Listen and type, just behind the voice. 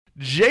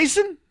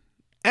Jason.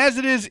 As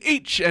it is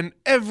each and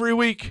every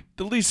week,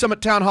 the Lee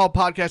Summit Town Hall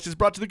podcast is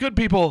brought to the good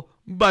people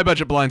by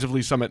Budget Blinds of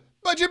Lee Summit.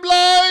 Budget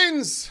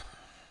Blinds!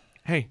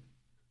 Hey,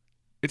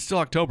 it's still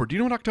October. Do you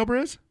know what October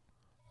is?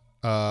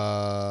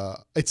 I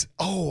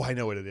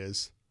know what it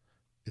is.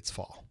 It's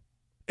fall.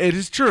 It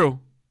is true.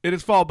 It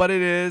is fall, but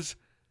it is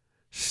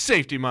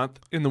safety month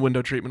in the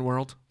window treatment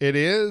world. It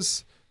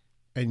is,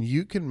 and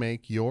you can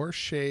make your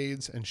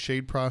shades and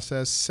shade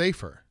process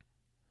safer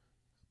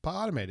by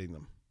automating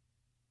them.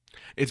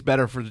 It's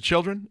better for the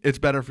children, it's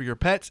better for your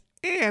pets,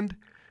 and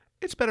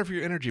it's better for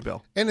your energy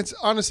bill. And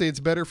it's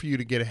better for you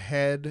to get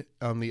ahead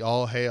on the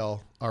all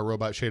hail our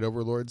robot shade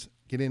overlords.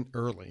 Get in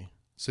early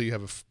so you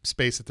have a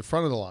space at the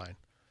front of the line,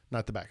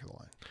 not the back of the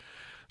line.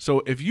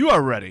 So if you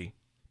are ready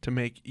to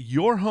make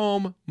your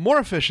home more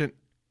efficient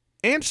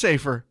and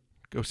safer,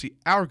 go see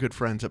our good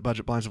friends at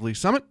Budget Blinds of Lee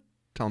Summit.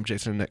 Tell them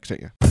Jason and Nick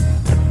sent you.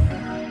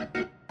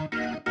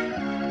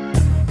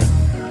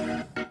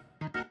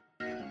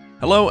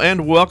 Hello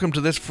and welcome to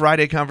this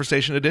Friday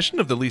conversation edition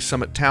of the Lee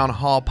Summit Town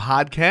Hall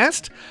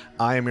podcast.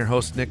 I am your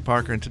host, Nick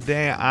Parker, and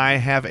today I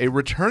have a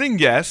returning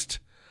guest,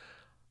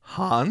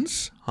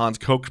 Hans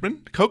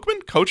Kochman.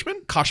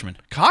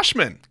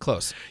 Kochman.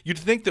 Close. You'd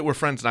think that we're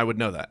friends and I would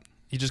know that.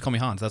 You just call me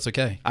Hans. That's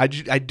okay. I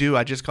do.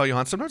 I just call you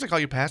Hans. Sometimes I call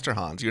you Pastor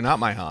Hans. You're not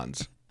my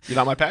Hans. You're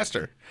not my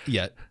pastor.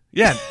 Yet.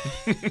 Yeah.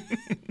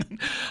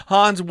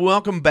 Hans,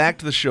 welcome back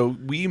to the show.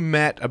 We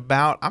met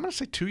about, I'm going to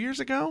say 2 years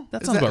ago.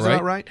 That sounds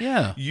about right.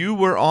 Yeah. You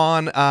were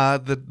on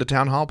the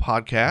Town Hall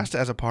podcast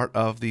as a part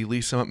of the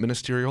Lee Summit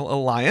Ministerial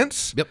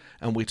Alliance. Yep.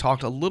 And we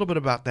talked a little bit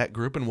about that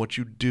group and what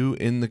you do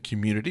in the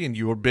community. And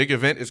your big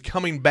event is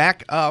coming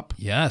back up.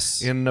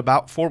 Yes. In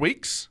about 4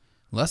 weeks.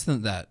 Less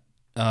than that.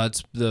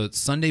 It's the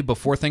Sunday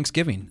before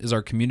Thanksgiving is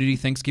our community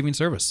Thanksgiving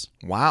service.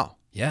 Wow.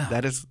 Yeah.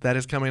 That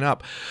is coming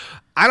up.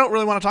 I don't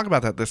really want to talk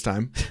about that this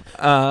time.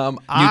 New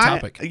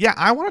topic. Yeah,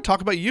 I want to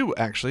talk about you,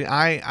 actually.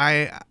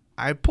 I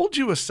pulled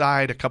you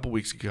aside a couple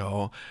weeks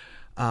ago.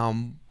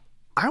 I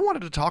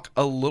wanted to talk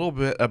a little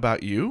bit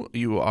about you.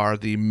 You are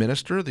the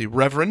minister, the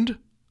reverend,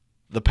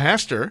 the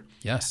pastor.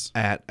 Yes.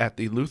 At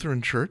the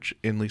Lutheran Church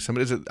in Lee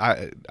Summit. Is it?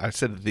 I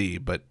said the,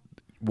 but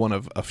one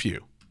of a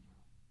few,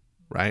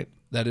 right?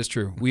 That is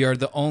true. We are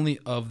the only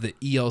of the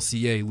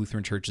ELCA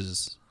Lutheran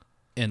churches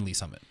in Lee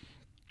Summit.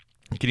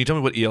 Can you tell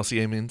me what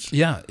ELCA means?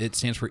 Yeah, it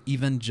stands for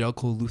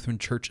Evangelical Lutheran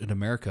Church in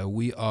America.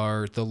 We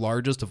are the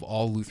largest of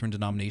all Lutheran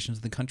denominations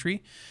in the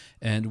country,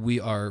 and we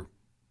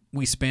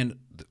span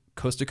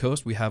coast to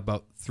coast. We have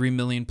about 3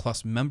 million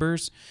plus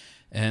members,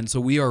 and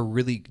so we are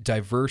really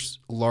diverse,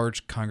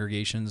 large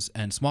congregations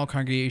and small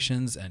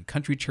congregations and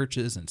country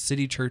churches and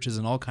city churches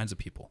and all kinds of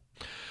people.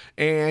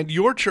 And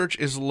your church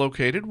is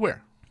located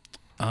where?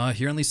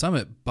 Here in Lee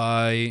Summit,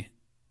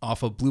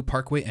 off of Blue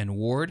Parkway and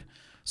Ward.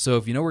 So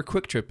if you know where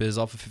Quick Trip is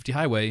off of 50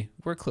 Highway,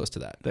 we're close to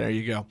that. There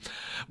you go.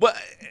 Well,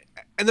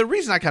 and the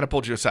reason I kind of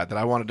pulled you aside that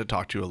I wanted to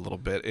talk to you a little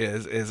bit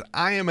is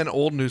I am an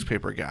old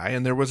newspaper guy,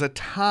 and there was a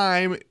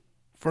time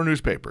for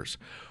newspapers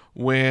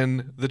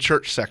when the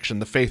church section,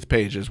 the faith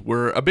pages,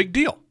 were a big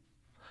deal.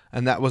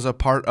 And that was a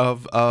part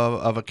of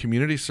a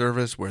community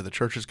service where the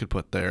churches could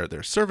put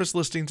their service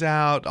listings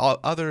out, all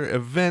other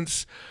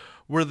events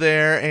were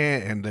there,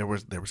 and there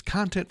was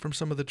content from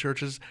some of the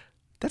churches.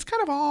 That's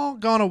kind of all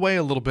gone away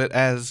a little bit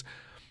as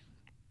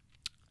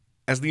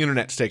the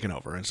internet's taken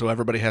over. And so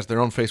everybody has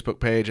their own Facebook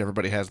page,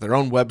 everybody has their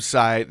own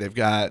website, they've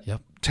got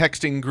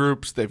texting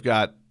groups, they've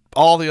got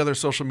all the other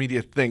social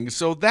media things.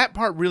 So that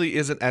part really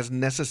isn't as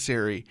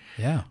necessary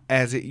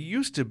as it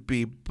used to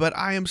be, but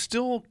I am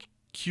still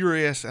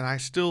curious and I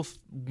still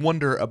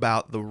wonder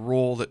about the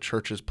role that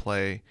churches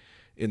play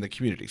in the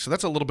community. So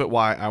that's a little bit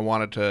why I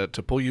wanted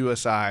to pull you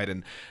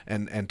aside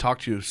and talk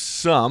to you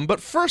some.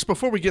 But first,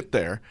 before we get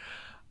there,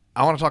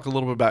 I want to talk a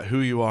little bit about who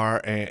you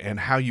are and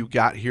how you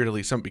got here to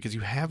Lee Summit, because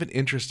you have an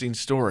interesting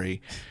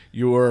story.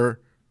 You're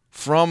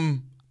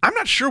from, I'm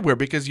not sure where,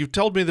 because you've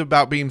told me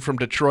about being from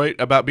Detroit,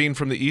 about being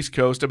from the East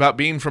Coast, about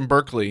being from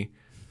Berkeley.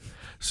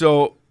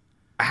 So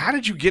how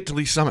did you get to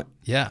Lee Summit?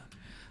 Yeah.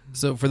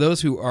 So for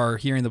those who are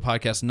hearing the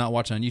podcast and not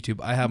watching on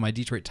YouTube, I have my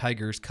Detroit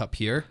Tigers cup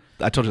here.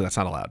 I told you that's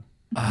not allowed.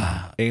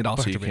 And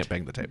also you can't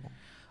bang the table.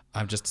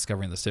 I'm just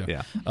discovering this too.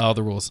 Yeah. All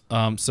the rules.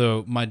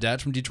 So my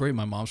dad's from Detroit.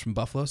 My mom's from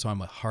Buffalo. So I'm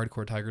a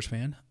hardcore Tigers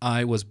fan.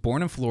 I was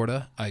born in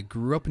Florida. I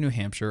grew up in New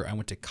Hampshire. I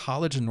went to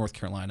college in North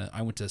Carolina.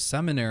 I went to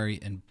seminary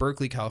in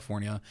Berkeley,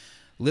 California.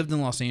 Lived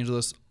in Los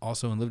Angeles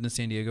also, and lived in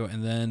San Diego.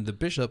 And then the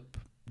bishop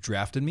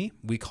drafted me.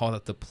 We call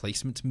it the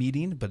placement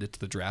meeting, but it's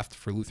the draft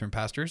for Lutheran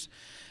pastors.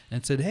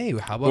 And said, hey,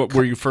 how about...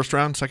 Were you first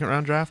round, second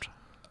round draft?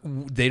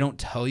 They don't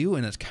tell you,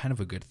 and it's kind of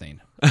a good thing.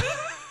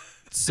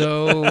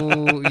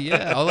 So,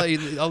 yeah, I'll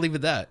leave it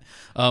at that.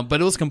 But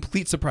it was a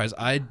complete surprise.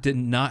 I did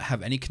not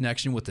have any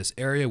connection with this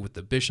area, with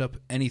the bishop,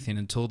 anything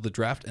until the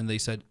draft. And they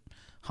said,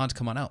 Hans,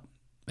 come on out.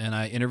 And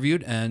I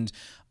interviewed, and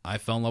I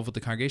fell in love with the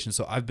congregation.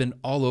 So I've been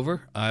all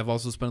over. I've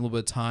also spent a little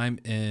bit of time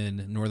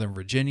in Northern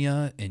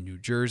Virginia, in New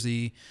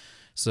Jersey.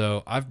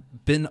 So I've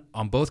been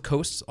on both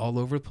coasts all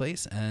over the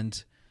place,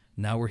 and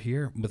now we're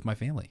here with my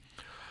family.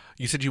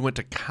 You said you went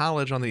to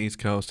college on the East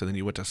Coast and then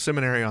you went to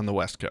seminary on the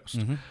West Coast.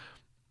 Mm-hmm.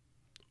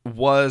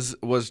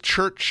 Was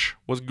church,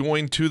 was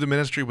going to the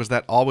ministry, was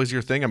that always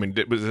your thing? I mean,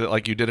 was it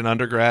like you did an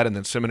undergrad and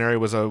then seminary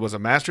was a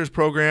master's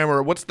program,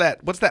 or what's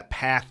that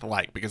path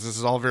like? Because this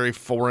is all very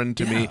foreign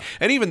to me.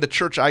 And even the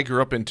church I grew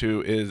up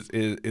into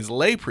is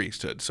lay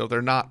priesthood, so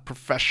they're not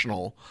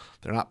professional,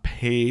 they're not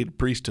paid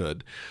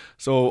priesthood.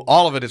 So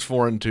all of it is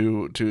foreign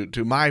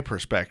to my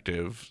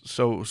perspective.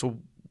 So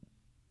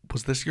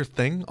was this your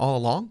thing all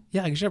along?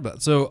 Yeah, I can share about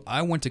that. So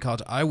I went to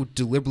college. I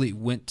deliberately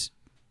went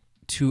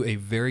to a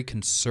very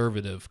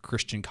conservative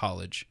Christian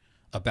college,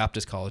 a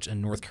Baptist college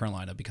in North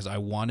Carolina, because I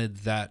wanted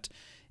that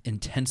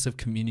intensive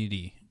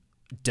community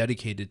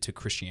dedicated to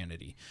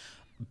Christianity.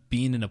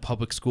 Being in a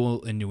public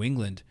school in New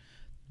England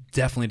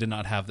definitely did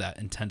not have that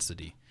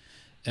intensity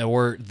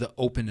or the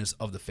openness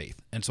of the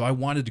faith. And so I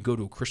wanted to go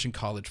to a Christian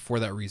college for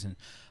that reason.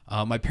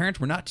 My parents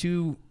were not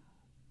too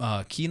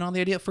keen on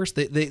the idea at first.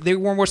 They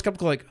were more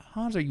skeptical, like,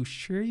 Hans, are you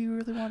sure you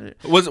really want it?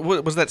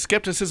 Was that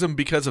skepticism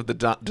because of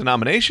the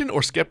denomination,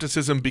 or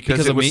skepticism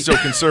because it was me? so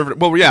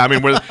conservative? Well, yeah, I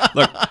mean,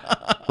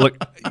 look,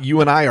 you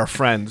and I are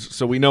friends,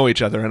 so we know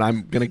each other, and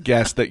I'm going to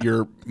guess that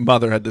your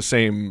mother had the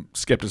same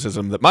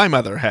skepticism that my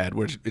mother had,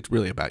 which it's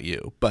really about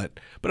you. But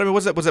I mean,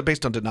 was that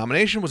based on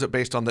denomination? Was it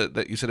based on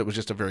that you said it was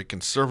just a very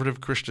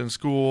conservative Christian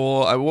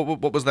school?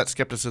 What was that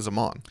skepticism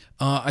on?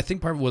 I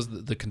think part of it was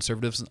the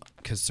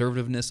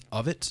conservativeness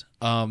of it.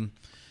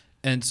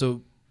 And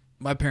so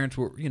my parents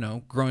were,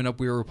 growing up,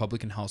 we were a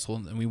Republican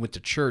household and we went to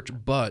church,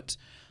 but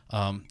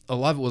a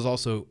lot of it was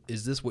also,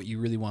 is this what you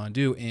really want to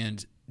do?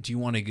 And do you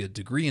want to get a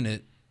degree in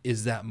it?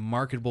 Is that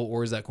marketable,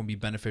 or is that going to be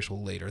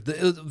beneficial later?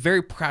 It was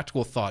very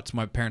practical thoughts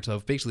my parents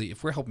have. Basically,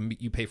 if we're helping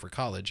you pay for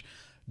college,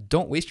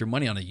 don't waste your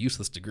money on a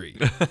useless degree,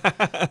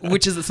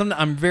 which is something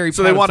I'm very proud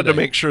So they of wanted today. to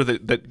make sure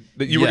that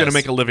you were going to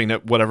make a living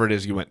at whatever it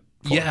is you went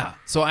for. Yeah.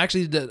 So I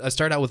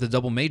started out with a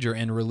double major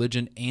in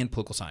religion and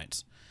political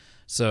science.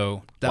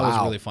 So that was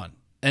Wow. really fun.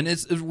 And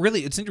it's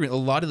interesting. A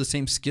lot of the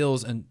same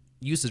skills and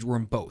uses were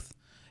in both.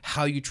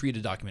 How you treat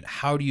a document,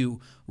 how do you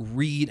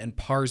read and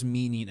parse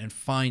meaning and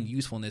find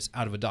usefulness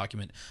out of a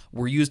document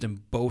were used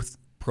in both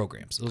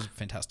programs. It was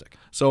fantastic.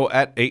 So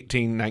at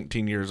 18,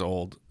 19 years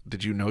old,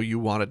 did you know you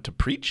wanted to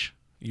preach?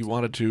 You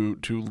wanted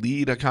to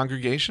lead a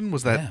congregation?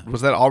 Was that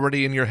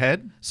already in your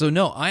head? So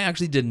no, I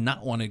actually did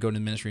not want to go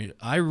into ministry.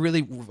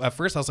 At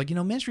first I was like,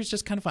 ministry is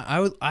just kind of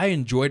fun. I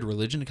enjoyed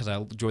religion because I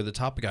enjoyed the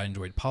topic. I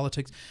enjoyed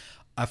politics.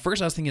 At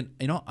first I was thinking,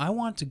 I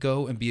want to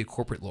go and be a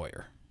corporate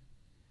lawyer.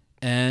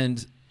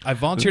 And I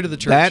volunteered at the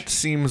church. That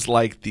seems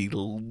like the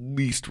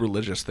least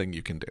religious thing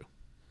you can do.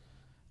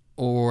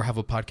 Or have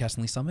a podcast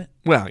in Lee Summit.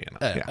 Well,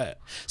 yeah.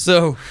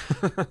 So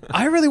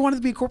I really wanted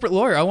to be a corporate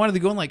lawyer. I wanted to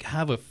go and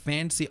have a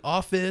fancy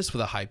office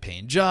with a high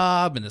paying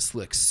job and a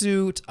slick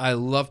suit. I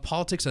loved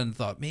politics and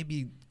thought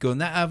maybe go in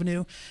that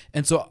avenue.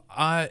 And so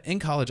in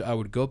college, I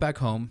would go back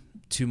home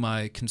to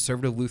my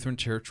conservative Lutheran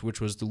church,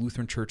 which was the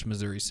Lutheran Church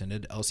Missouri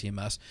Synod,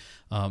 LCMS.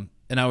 And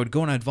I would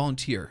go and I'd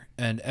volunteer.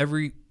 And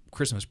every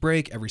Christmas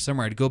break, every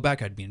summer I'd go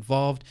back, I'd be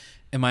involved.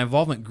 And my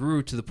involvement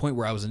grew to the point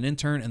where I was an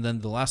intern. And then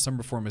the last summer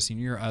before my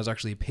senior year, I was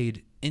actually a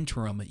paid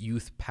interim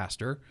youth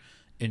pastor,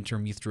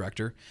 interim youth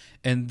director.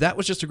 And that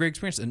was just a great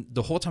experience. And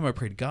the whole time I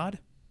prayed, God,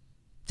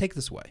 take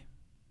this away.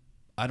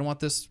 I don't want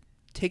this.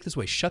 Take this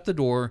away. Shut the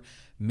door.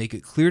 Make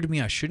it clear to me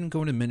I shouldn't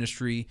go into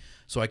ministry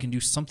so I can do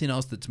something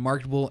else that's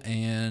marketable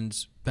and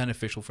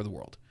beneficial for the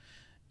world.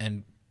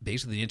 And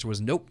basically the answer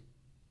was nope.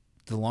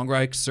 The longer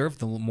I served,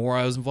 the more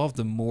I was involved,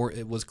 the more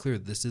it was clear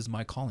this is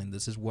my calling.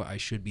 This is what I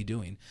should be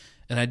doing.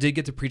 And I did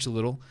get to preach a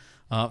little.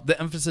 The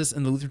emphasis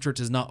in the Lutheran Church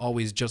is not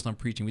always just on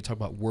preaching. We talk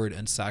about word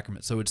and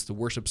sacrament. So it's the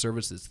worship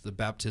service, it's the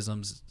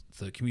baptisms, it's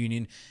the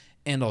communion,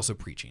 and also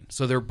preaching.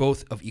 So they're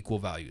both of equal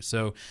value.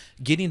 So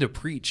getting to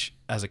preach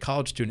as a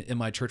college student in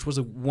my church was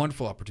a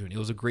wonderful opportunity. It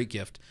was a great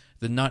gift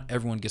that not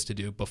everyone gets to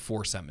do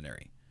before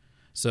seminary.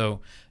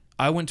 So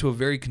I went to a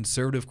very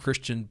conservative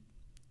Christian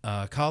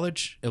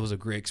college. It was a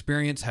great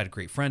experience, had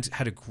great friends,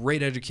 had a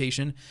great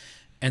education.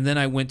 And then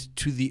I went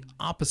to the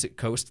opposite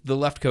coast, the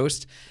left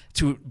coast,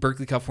 to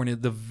Berkeley, California,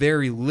 the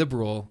very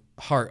liberal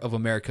heart of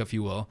America, if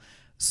you will.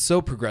 So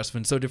progressive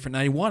and so different.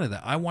 And I wanted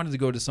that. I wanted to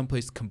go to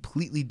someplace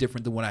completely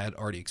different than what I had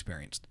already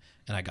experienced.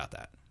 And I got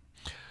that.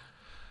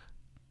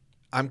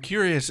 I'm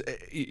curious.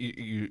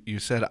 You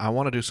said, I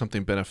want to do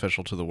something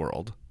beneficial to the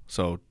world.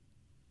 So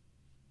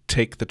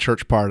take the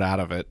church part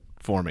out of it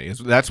for me.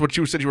 That's what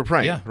you said you were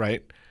praying,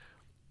 right?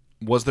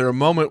 Was there a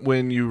moment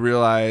when you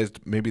realized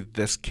maybe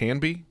this can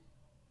be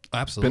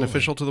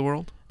beneficial to the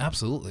world?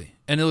 Absolutely.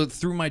 And it was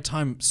through my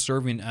time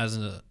serving as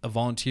a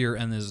volunteer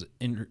and as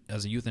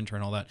a youth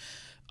intern, all that,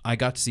 I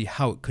got to see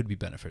how it could be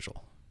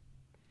beneficial.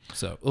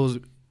 So it was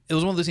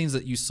one of those things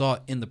that you saw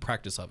in the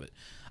practice of it.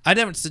 I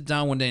didn't sit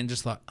down one day and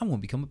just thought, I'm going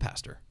to become a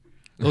pastor.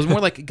 It was more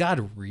like,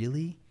 God,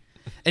 really?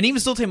 And even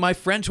still today, my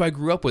friends who I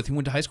grew up with, who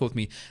went to high school with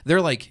me, they're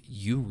like,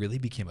 you really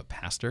became a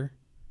pastor?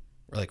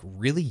 Or like,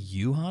 really,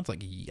 you, Hans?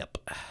 Like, yep.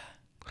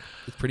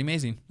 It's pretty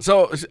amazing.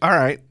 So, all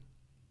right.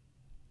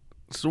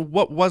 So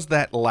what was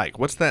that like?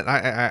 What's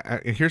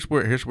that? Here's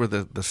where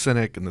the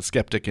cynic and the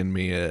skeptic in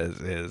me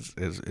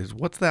is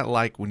what's that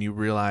like when you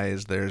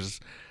realize there's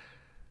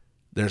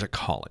a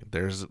calling.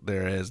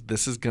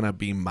 This is gonna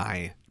be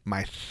my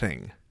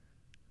thing.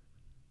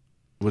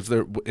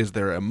 Is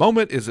there a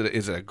moment? Is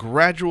it a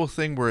gradual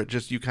thing where it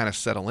just you kind of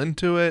settle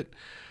into it,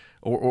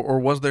 or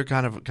was there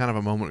kind of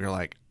a moment where you're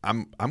like,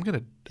 I'm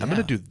gonna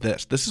do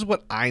this. This is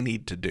what I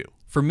need to do.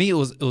 For me, it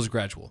was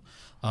gradual.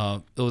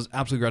 It was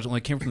absolutely gradual. I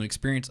came from the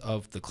experience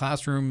of the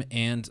classroom,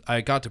 and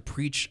I got to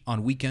preach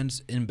on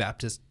weekends in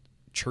Baptist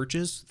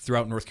churches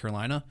throughout North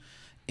Carolina,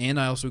 and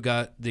I also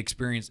got the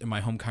experience in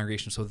my home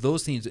congregation. So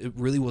those things, it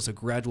really was a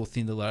gradual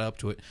thing that led up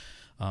to it.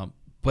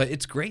 But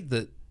it's great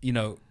that,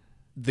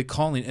 the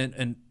calling,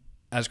 and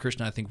as a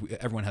Christian, I think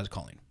everyone has a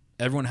calling.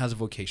 Everyone has a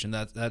vocation.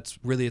 That's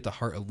really at the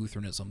heart of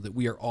Lutheranism, that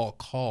we are all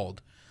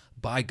called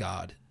by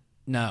God.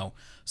 Now,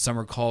 some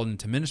are called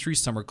into ministry,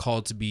 some are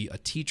called to be a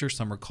teacher,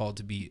 some are called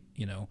to be,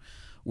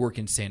 work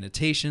in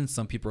sanitation,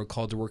 some people are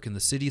called to work in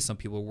the city, some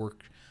people are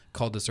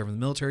called to serve in the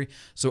military.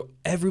 So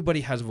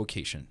everybody has a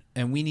vocation,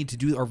 and we need to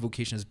do our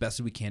vocation as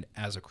best as we can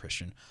as a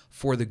Christian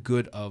for the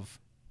good of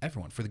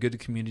everyone, for the good of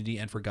the community,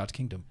 and for God's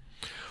kingdom.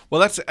 Well,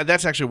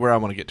 that's actually where I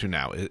want to get to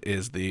now.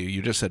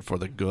 You just said for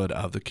the good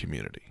of the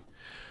community.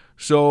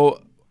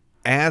 So,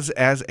 as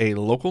a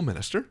local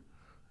minister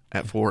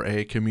for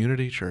a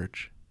community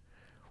church,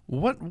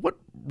 what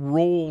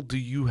role do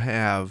you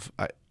have?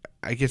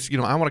 I guess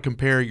I want to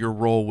compare your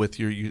role with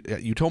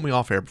you told me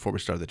off air before we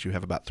started that you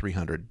have about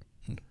 300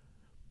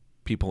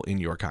 people in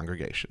your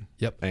congregation.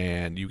 Yep.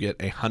 And you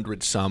get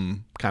 100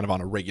 some kind of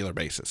on a regular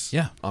basis.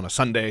 Yeah. On a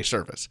Sunday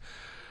service.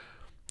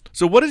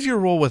 So what is your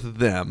role with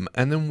them,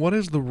 and then what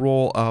is the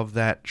role of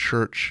that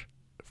church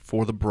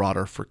for the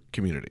broader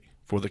community,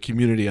 for the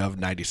community of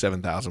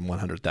 97,000,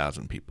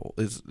 100,000 people?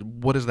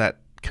 What is that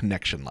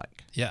connection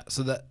like? Yeah,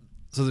 so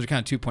there's kind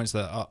of 2 points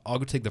that I'll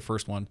go take the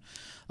first one.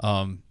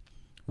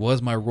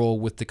 Was my role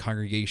with the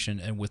congregation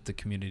and with the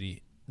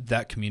community,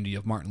 that community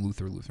of Martin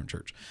Luther Lutheran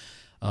Church.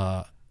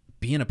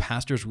 Being a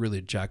pastor is really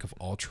a jack of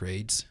all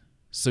trades.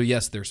 So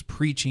yes, there's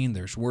preaching,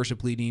 there's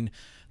worship leading,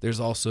 there's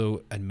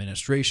also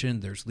administration,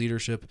 there's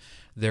leadership,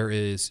 there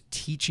is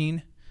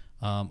teaching.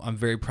 I'm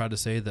very proud to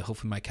say that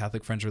hopefully my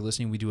Catholic friends are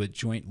listening. We do a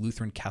joint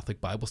Lutheran Catholic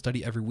Bible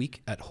study every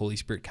week at Holy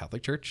Spirit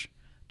Catholic Church.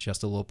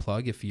 Just a little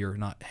plug, if you're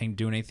not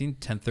doing anything,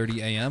 10:30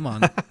 a.m.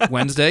 on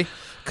Wednesday,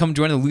 come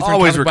join the Lutheran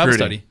Catholic Bible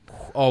study.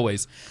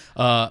 Always.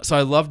 So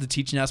I love the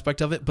teaching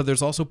aspect of it, but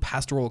there's also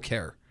pastoral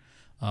care.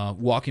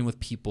 Walking with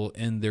people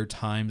in their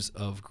times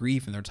of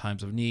grief and their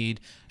times of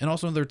need, and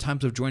also in their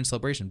times of joy and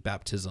celebration,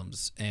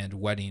 baptisms and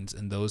weddings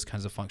and those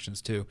kinds of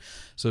functions too.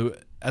 So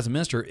as a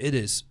minister, it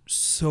is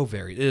so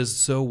varied. It is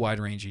so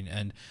wide-ranging,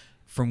 and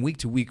from week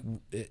to week,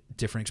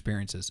 different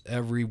experiences.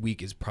 Every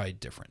week is probably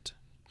different.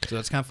 So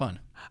that's kind of fun.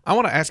 I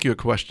want to ask you a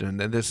question,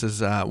 and this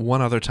is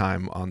one other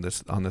time on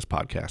this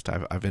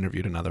podcast I've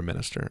interviewed another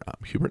minister,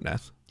 Hubert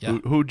Neth,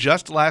 who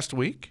just last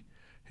week,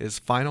 his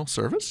final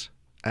service.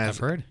 I've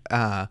heard.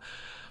 I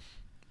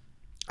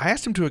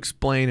asked him to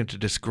explain and to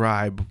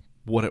describe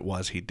what it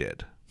was he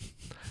did.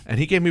 And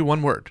he gave me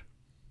one word.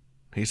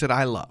 He said,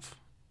 I love.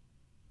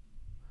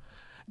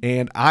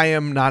 And I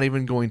am not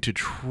even going to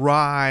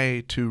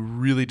try to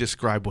really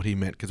describe what he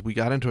meant, because we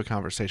got into a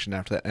conversation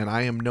after that, and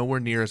I am nowhere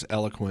near as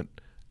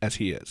eloquent as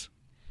he is.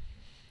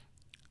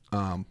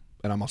 And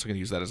I'm also going to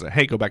use that as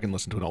hey, go back and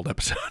listen to an old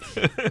episode.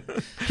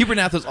 Hubert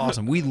Nath is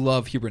awesome. We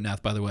love Hubert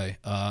Nath, by the way.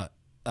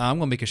 I'm going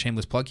to make a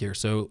shameless plug here.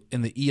 So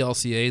in the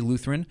ELCA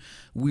Lutheran,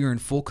 we are in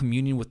full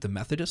communion with the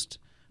Methodist,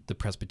 the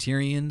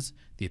Presbyterians,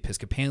 the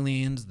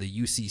Episcopalians, the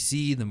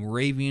UCC, the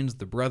Moravians,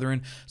 the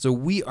Brethren. So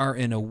we are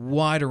in a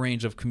wider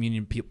range of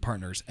communion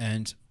partners.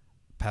 And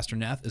Pastor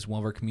Nath is one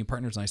of our communion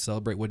partners, and I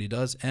celebrate what he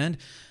does. And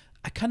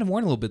I kind of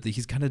warn a little bit that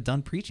he's kind of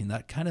done preaching.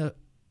 That kind of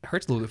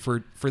hurts a little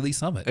bit for Lee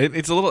Summit.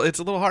 It's a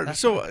little hard.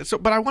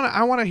 But I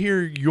want to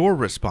hear your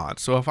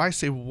response. So if I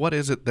say, what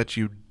is it that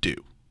you do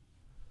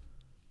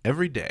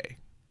every day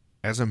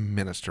as a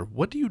minister?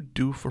 What do you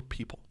do for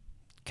people?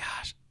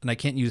 Gosh, and I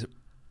can't use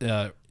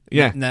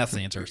Nath's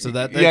answer. So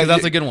that's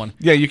a good one.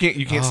 Yeah, you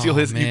can't steal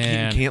his. You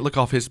can't look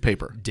off his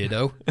paper.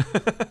 Ditto.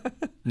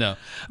 No.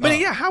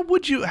 But how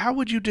would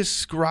you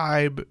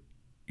describe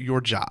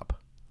your job?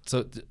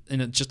 So,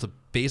 in just a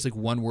basic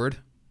one word.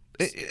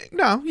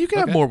 No, you can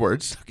have more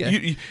words.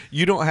 Okay.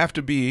 You don't have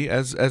to be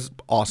as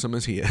awesome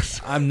as he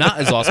is. I'm not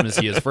as awesome as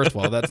he is. First of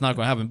all, that's not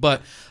going to happen.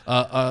 But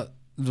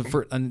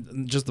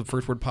the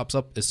first word pops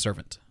up is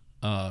servant,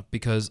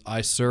 because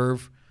I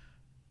serve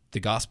the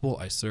gospel.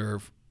 I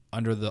serve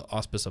under the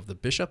auspice of the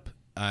bishop.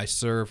 I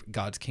serve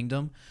God's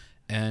kingdom,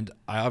 and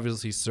I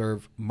obviously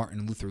serve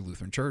Martin Luther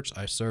Lutheran Church.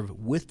 I serve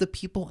with the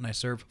people, and I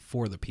serve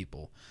for the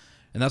people.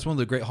 And that's one of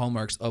the great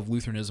hallmarks of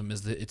Lutheranism,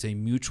 is that it's a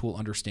mutual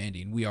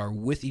understanding. We are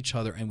with each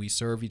other and we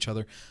serve each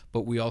other,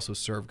 but we also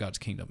serve God's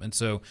kingdom. And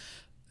so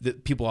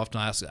people often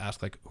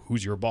ask like,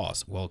 who's your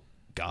boss? Well,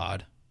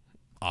 God,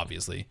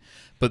 obviously.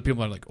 But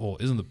people are like, oh,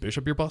 isn't the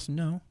bishop your boss?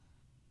 No.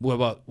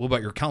 what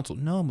about your council?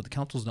 No, but the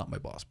council's not my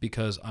boss,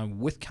 because I'm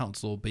with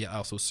council, but I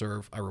also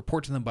serve. I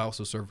report to them, but I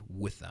also serve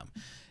with them.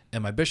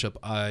 And my bishop,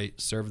 I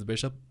serve the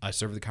bishop, I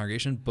serve the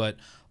congregation, but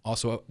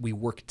also we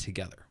work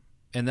together.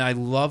 And I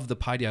love the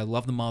piety. I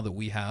love the model that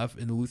we have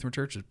in the Lutheran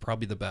Church. It's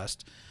probably the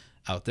best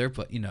out there,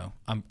 but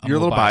I'm You're a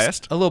little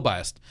biased. A little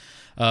biased.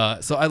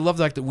 So I love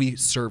the fact that we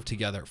serve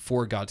together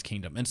for God's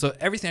kingdom. And so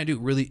everything I do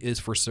really is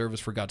for service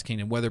for God's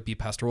kingdom, whether it be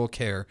pastoral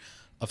care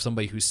of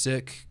somebody who's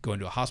sick, going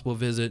to a hospital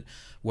visit,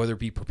 whether it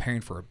be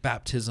preparing for a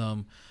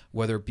baptism,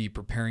 whether it be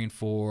preparing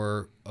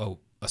for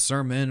a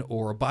sermon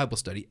or a Bible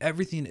study.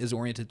 Everything is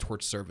oriented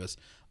towards service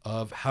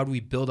of how do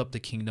we build up the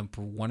kingdom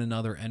for one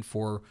another and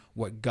for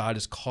what God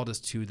has called us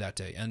to that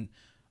day. And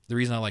the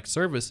reason I like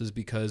service is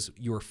because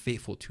you are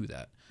faithful to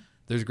that.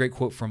 There's a great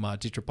quote from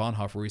Dietrich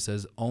Bonhoeffer where he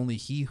says, "Only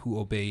he who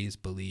obeys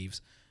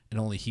believes, and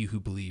only he who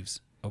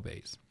believes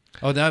obeys."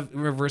 Oh, did I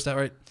reverse that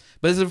right?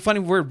 But it's a funny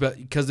word, but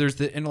because there's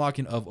the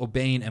interlocking of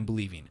obeying and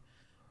believing.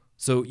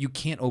 So you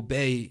can't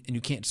obey and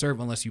you can't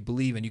serve unless you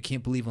believe, and you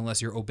can't believe unless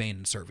you're obeying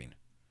and serving.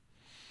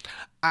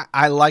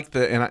 I like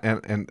and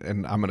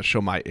I'm going to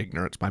show my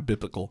ignorance, my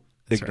biblical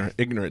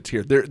ignorance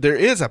here. There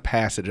is a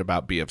passage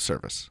about be of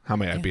service. How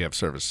may I be of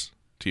service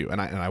to you?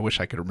 And I wish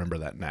I could remember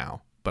that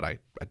now, but I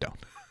don't.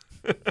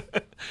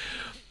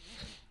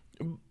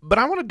 But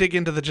I want to dig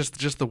into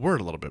just the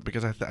word a little bit,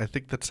 because I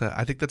think that's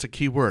a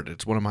key word.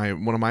 It's one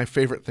of my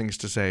favorite things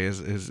to say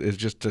is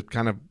just to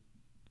kind of,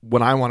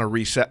 when I want to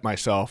reset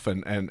myself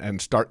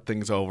and start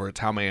things over, it's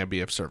how may I be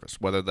of service,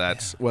 whether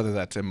that's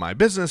in my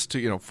business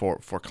to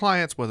for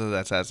clients, whether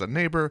that's as a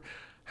neighbor,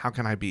 how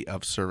can I be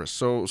of service?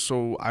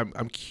 So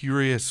I'm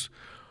curious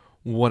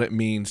what it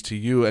means to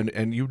you,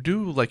 and you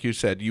do, like you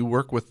said, you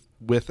work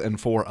with and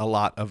for a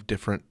lot of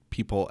different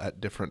people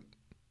at different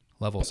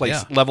levels,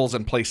 levels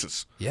and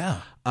places.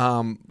 Yeah.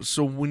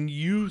 So when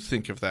you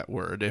think of that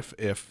word,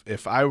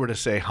 if I were to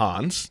say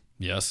Hans,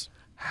 yes.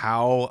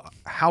 How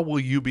will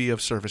you be of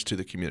service to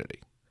the community?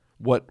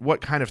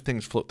 What kind of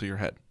things float through your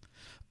head?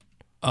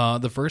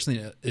 The first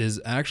thing is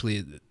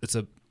actually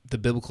the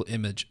biblical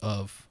image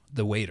of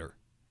the waiter.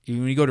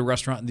 When you go to a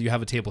restaurant, you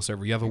have a table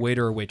server, you have a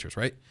waiter or waitress,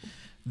 right?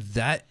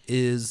 That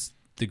is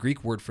the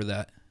Greek word for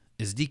that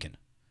is deacon,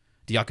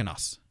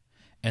 diakonos,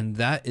 and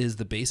that is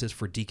the basis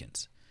for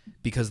deacons,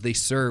 because they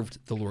served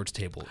the Lord's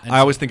table. And I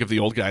always think of the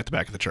old guy at the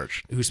back of the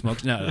church who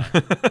smoked. No.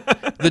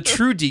 The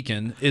true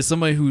deacon is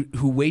somebody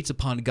who waits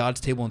upon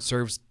God's table and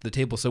serves the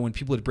table. So when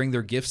people would bring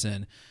their gifts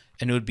in,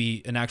 and it would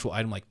be an actual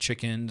item like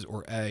chickens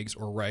or eggs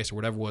or rice or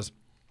whatever it was,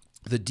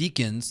 the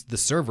deacons, the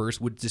servers,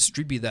 would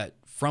distribute that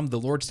from the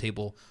Lord's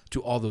table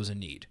to all those in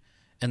need.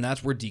 And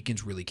that's where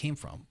deacons really came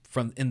from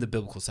in the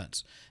biblical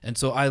sense. And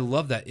so I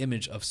love that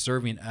image of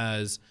serving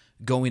as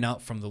going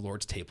out from the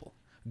Lord's table,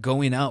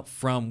 going out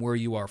from where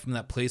you are, from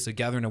that place of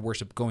gathering and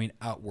worship, going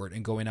outward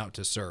and going out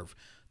to serve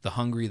the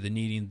hungry, the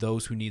needing,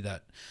 those who need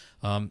that.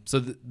 So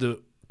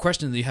the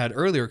question that you had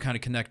earlier kind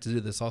of connected to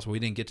this also. We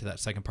didn't get to that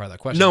second part of that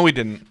question. No, we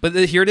didn't. But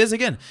here it is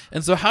again.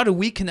 And so how do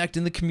we connect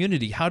in the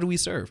community? How do we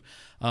serve?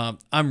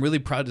 I'm really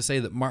proud to say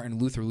that Martin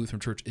Luther Lutheran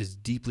Church is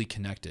deeply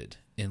connected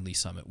in Lee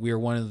Summit. We are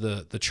one of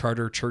the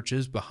charter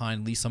churches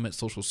behind Lee Summit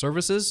Social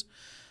Services.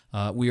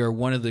 We are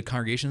one of the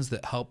congregations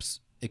that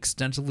helps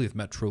extensively with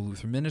Metro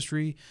Lutheran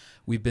Ministry.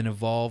 We've been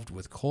involved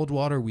with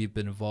Coldwater. We've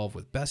been involved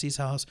with Bessie's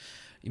House.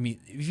 I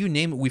mean, if you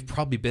name it, we've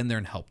probably been there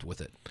and helped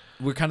with it.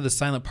 We're kind of the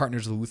silent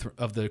partners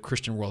of the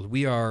Christian world.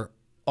 We are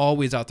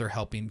always out there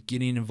helping,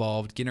 getting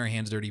involved, getting our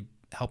hands dirty,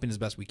 helping as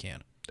best we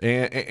can.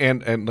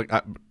 And like,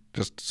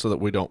 just so that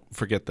we don't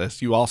forget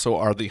this, you also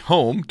are the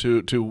home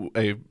to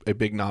a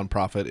big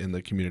nonprofit in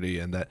the community,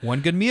 and that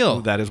One Good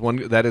Meal. That is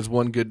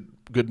one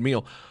good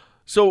meal.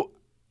 So,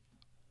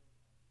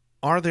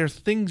 are there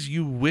things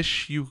you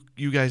wish you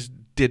guys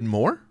did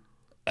more?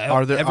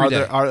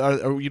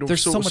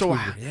 There's so much more,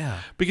 yeah.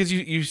 Because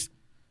you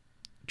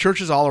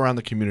churches all around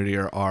the community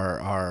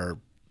are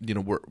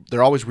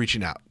they're always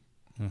reaching out.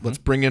 Mm-hmm. Let's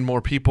bring in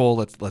more people.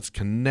 Let's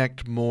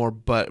connect more.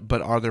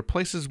 But are there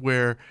places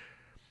where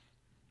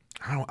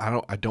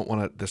I don't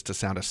want this to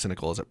sound as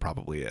cynical as it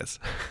probably is.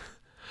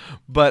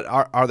 But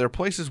are there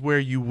places where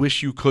you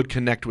wish you could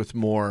connect with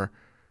more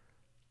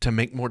to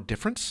make more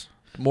difference,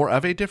 more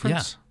of a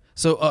difference? Yeah.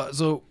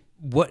 So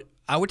what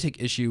I would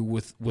take issue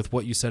with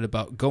what you said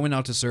about going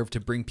out to serve, to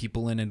bring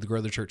people in and to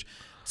grow the church.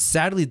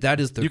 Sadly, that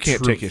is the truth. You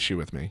can't take issue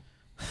with me.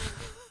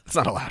 It's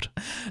not allowed.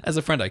 As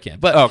a friend, I can.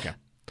 But okay.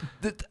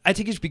 I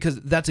take issue because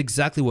that's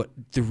exactly what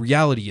the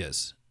reality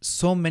is.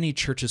 So many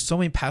churches, so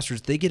many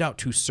pastors, they get out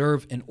to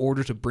serve in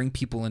order to bring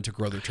people in to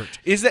grow their church.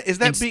 Is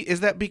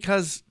that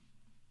because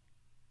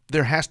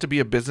there has to be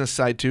a business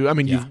side too? I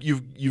mean,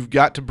 you've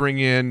got to bring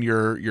in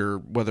your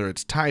whether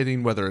it's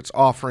tithing, whether it's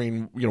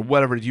offering,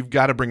 whatever. You've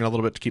got to bring in a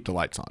little bit to keep the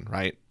lights on,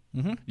 right?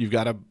 Mm-hmm. You've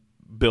got to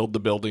build the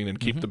building and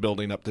keep the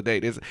building up to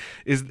date.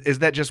 Is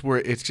that just where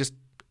it's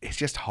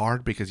just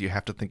hard because you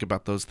have to think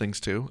about those things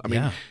too? I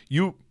mean,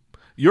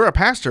 you're a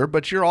pastor,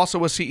 but you're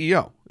also a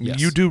CEO.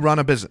 Yes. You do run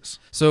a business.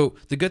 So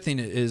the good thing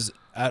is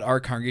at our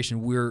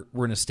congregation, we're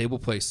in a stable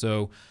place.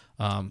 So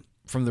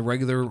from the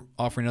regular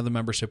offering of the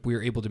membership, we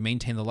are able to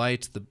maintain the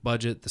lights, the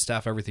budget, the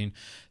staff, everything.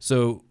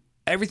 So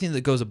everything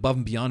that goes above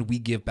and beyond, we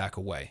give back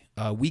away.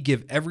 We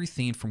give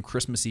everything from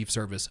Christmas Eve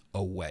service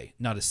away.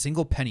 Not a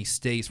single penny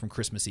stays from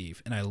Christmas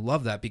Eve. And I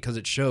love that because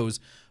it shows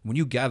when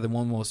you gather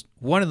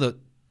one of the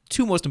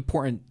two most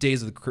important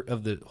days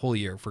of the whole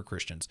year for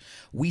Christians,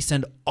 we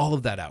send all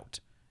of that out.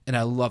 And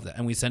I love that.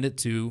 And we send it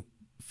to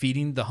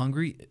feeding the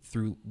hungry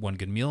through One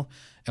Good Meal.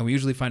 And we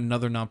usually find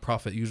another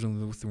nonprofit, usually in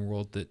the Lutheran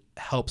world, that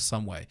helps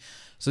some way.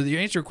 So the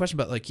answer to your question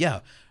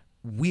about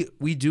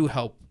we do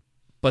help,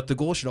 but the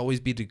goal should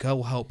always be to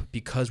go help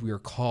because we are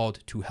called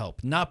to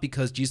help. Not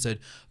because Jesus said,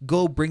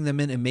 go bring them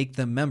in and make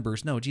them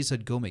members. No, Jesus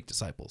said, go make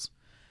disciples.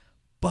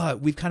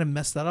 But we've kind of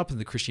messed that up in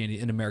the Christianity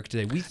in America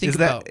today. We think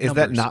about numbers. Is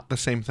that not the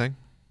same thing?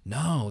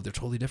 No, they're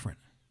totally different.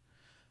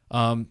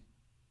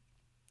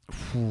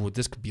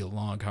 This could be a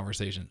long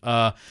conversation.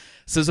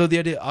 So the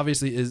idea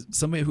obviously is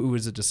somebody who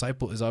is a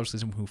disciple is obviously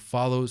someone who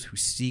follows, who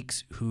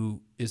seeks,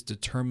 who is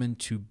determined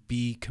to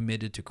be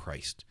committed to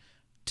Christ,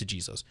 to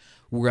Jesus.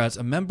 Whereas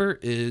a member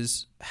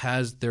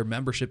has their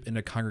membership in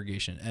a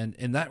congregation. And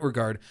in that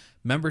regard,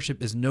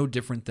 membership is no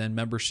different than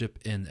membership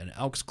in an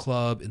Elks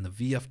Club, in the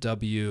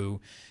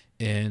VFW,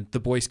 in the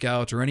Boy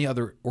Scouts, or any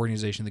other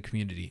organization in the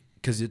community.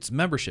 Because it's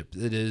membership.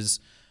 It is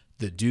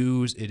the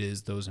dues. It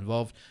is those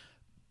involved.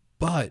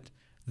 But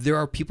there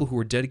are people who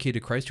are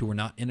dedicated to Christ who are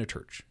not in a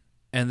church.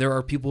 And there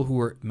are people who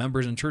are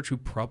members in church who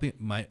probably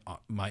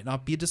might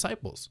not be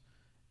disciples.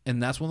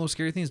 And that's one of those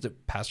scary things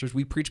that pastors,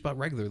 we preach about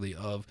regularly,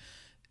 of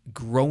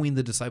growing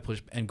the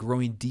discipleship and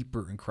growing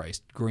deeper in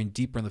Christ, growing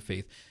deeper in the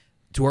faith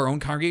to our own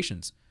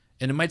congregations.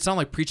 And it might sound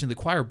like preaching to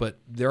the choir, but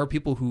there are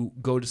people who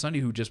go to Sunday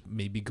who just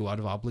maybe go out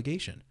of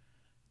obligation.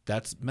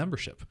 That's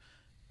membership.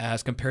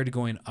 As compared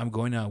to I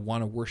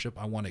want to worship,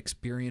 I want to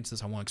experience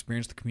this, I want to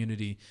experience the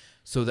community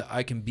so that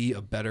I can be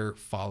a better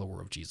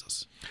follower of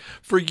Jesus.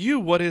 For you,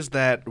 what is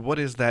that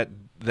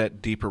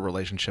deeper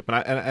relationship?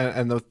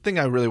 And the thing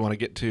I really want to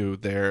get to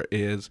there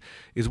is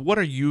what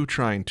are you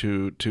trying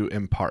to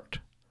impart?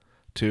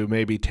 To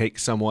maybe take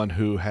someone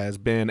who has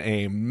been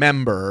a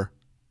member,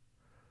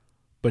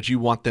 but you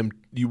want them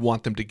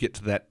to get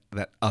to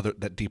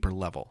that deeper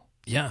level.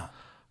 Yeah.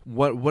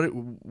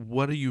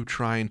 What are you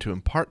trying to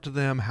impart to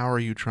them? How are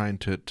you trying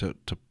to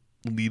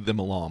lead them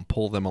along,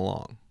 pull them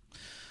along?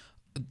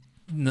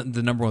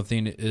 The number one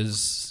thing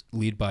is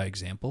lead by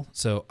example.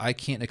 So I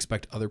can't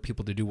expect other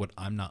people to do what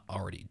I'm not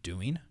already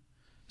doing.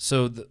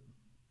 So the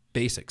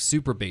basics,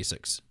 super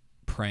basics,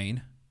 praying,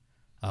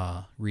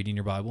 reading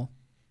your Bible,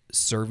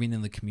 serving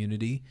in the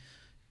community,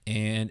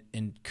 and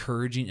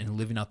encouraging and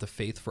living out the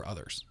faith for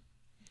others.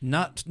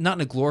 Not in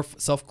a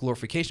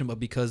self-glorification, but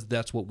because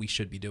that's what we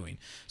should be doing.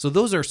 So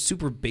those are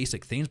super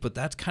basic things, but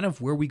that's kind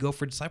of where we go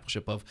for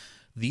discipleship of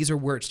these are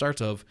where it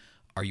starts of,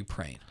 are you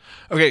praying?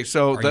 Okay,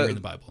 so are you reading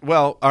the Bible?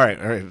 Well, all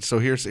right. So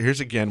here's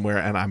again where,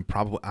 and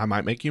I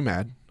might make you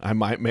mad. I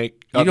might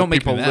make other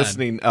people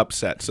listening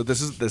upset. So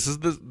this is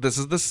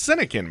the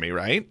cynic in me,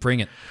 right?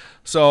 Bring it.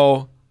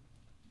 So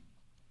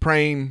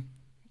praying,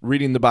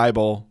 reading the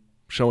Bible,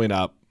 showing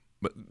up,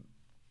 but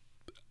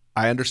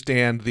I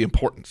understand the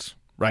importance,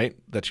 right,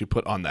 that you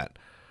put on that.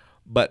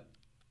 But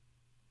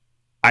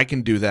I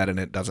can do that and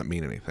it doesn't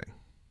mean anything.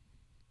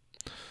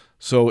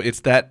 So it's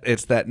that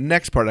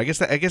next part. I guess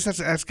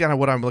that's kind of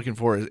what I'm looking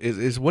for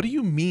is what do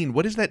you mean?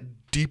 What is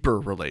that deeper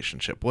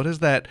relationship? What is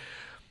that?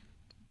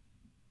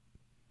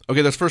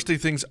 Okay, those first three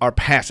things are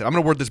passive. I'm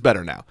going to word this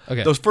better now.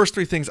 Okay. Those first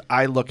three things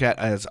I look at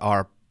as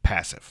are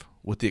passive,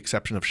 with the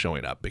exception of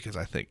showing up, because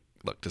I think,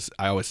 look,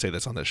 I always say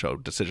this on the show,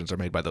 decisions are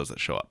made by those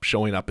that show up.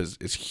 Showing up is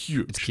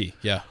huge. It's key,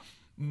 yeah.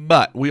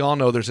 But we all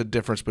know there's a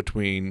difference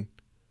between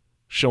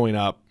showing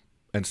up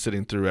and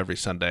sitting through every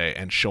Sunday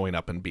and showing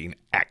up and being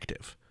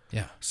active.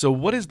 Yeah. So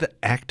what is the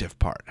active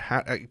part?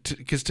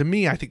 Because to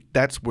me, I think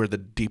that's where the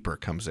deeper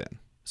comes in.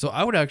 So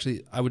I would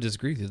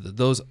disagree with you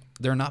that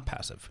they're not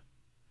passive.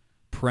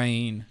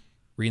 Praying,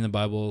 reading the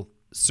Bible,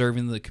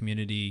 serving the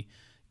community,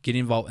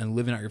 getting involved and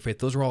living out your faith,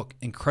 those are all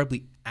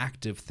incredibly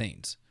active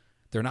things.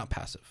 They're not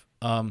passive.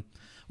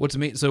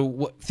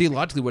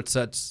 Theologically, what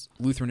sets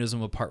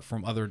Lutheranism apart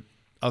from other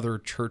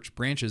church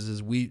branches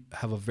is we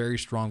have a very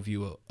strong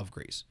view of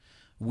grace.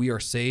 We are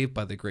saved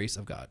by the grace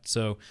of God.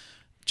 So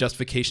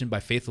justification by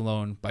faith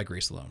alone, by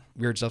grace alone.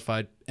 We are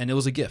justified, and it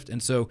was a gift.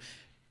 And so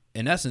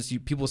in essence,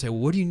 people say, well,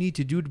 what do you need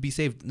to do to be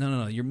saved?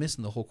 No, you're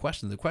missing the whole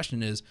question. The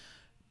question is,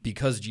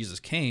 because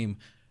Jesus came,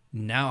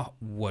 now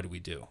what do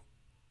we do?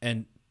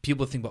 And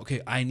people think about,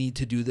 okay, I need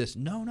to do this.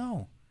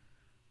 No.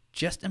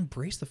 Just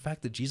embrace the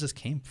fact that Jesus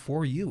came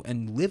for you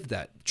and live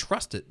that.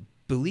 Trust it,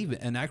 believe it,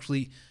 and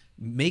actually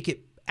make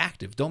it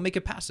active. Don't make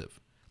it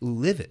passive.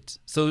 Live it.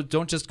 So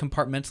don't just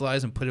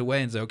compartmentalize and put it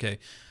away and say, okay,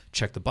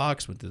 check the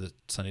box, went to the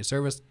Sunday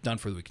service, done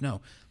for the week.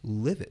 No,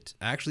 live it.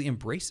 Actually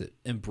embrace it.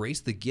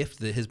 Embrace the gift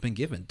that has been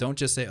given. Don't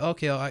just say,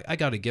 okay, I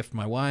got a gift from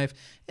my wife.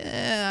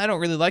 I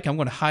don't really like it. I'm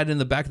going to hide it in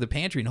the back of the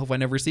pantry and hope I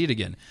never see it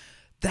again.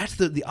 That's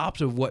the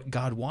opposite of what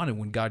God wanted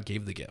when God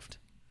gave the gift.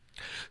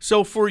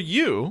 So for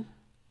you,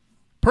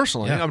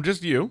 personally, Yeah. I'm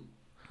just you,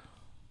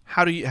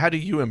 how do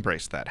you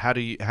embrace that? How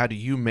do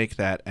you make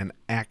that an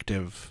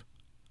active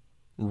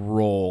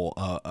role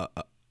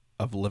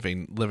of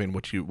living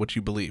what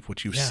you believe,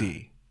 what you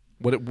see?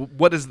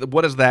 What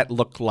does that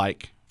look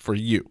like for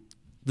you?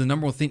 The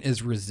number one thing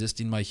is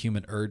resisting my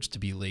human urge to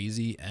be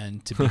lazy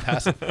and to be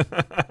passive.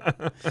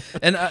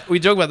 And we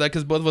joke about that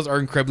because both of us are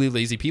incredibly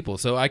lazy people,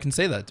 so I can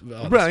say that.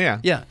 Well, yeah.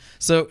 Yeah.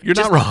 So You're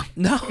not wrong.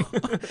 No.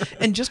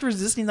 And just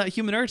resisting that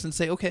human urge and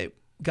say, okay,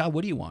 God,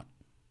 what do you want?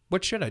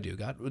 What should I do,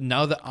 God?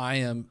 Now that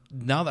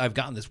I've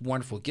gotten this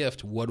wonderful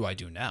gift, what do I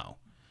do now?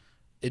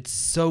 It's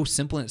so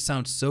simple and it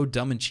sounds so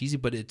dumb and cheesy,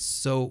 but it's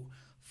so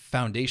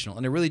foundational.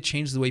 And it really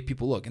changes the way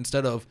people look.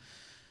 Instead of,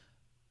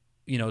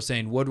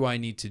 saying, what do I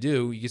need to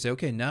do? You can say,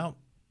 okay, now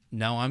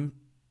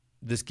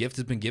this gift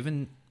has been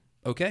given.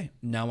 Okay,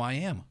 now I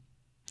am.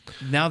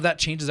 Now that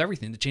changes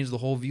everything. It changes the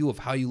whole view of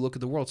how you look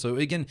at the world. So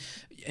again,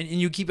 and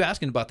you keep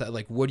asking about that,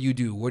 like, what do you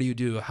do? What do you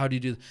do? How do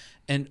you do?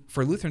 And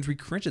for Lutherans, we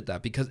cringe at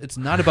that because it's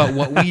not about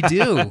what we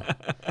do.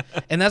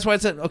 And that's why I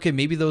said, okay,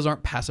 maybe those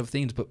aren't passive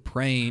things, but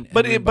praying.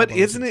 But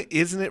isn't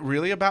it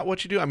really about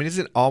what you do? I mean,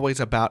 isn't it always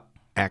about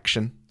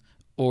action?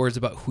 Or is it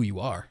about who you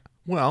are?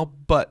 Well,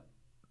 but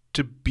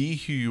to be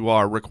who you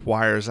are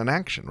requires an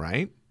action,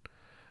 right?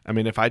 I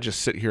mean, if I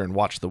just sit here and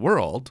watch the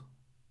world,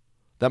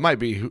 that might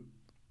be who.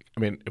 I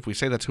mean, if we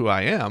say that's who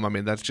I am, I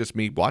mean, that's just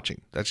me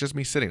watching. That's just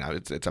me sitting out.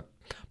 It's a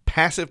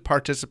passive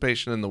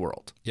participation in the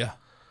world. Yeah.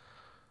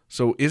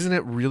 So isn't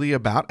it really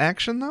about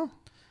action, though?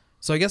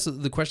 So I guess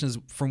the question is,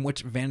 from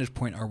which vantage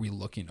point are we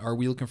looking? Are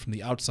we looking from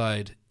the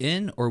outside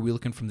in, or are we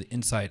looking from the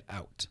inside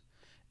out?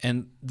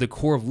 And the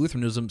core of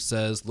Lutheranism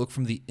says, look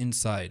from the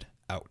inside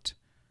out.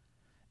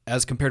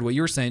 As compared to what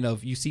you were saying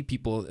of, you see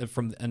people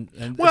from and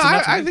well,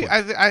 I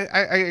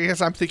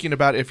guess I'm thinking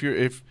about if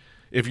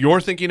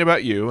you're thinking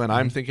about you and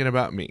I'm thinking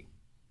about me,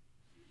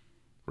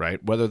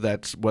 right? Whether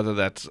that's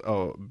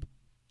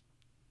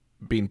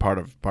being part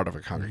of a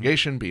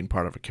congregation, being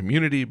part of a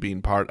community,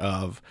 being part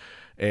of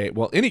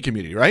any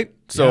community, right?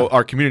 So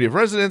our community of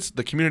residents,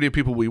 the community of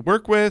people we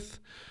work with,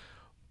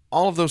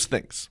 all of those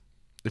things.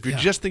 If you're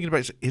just thinking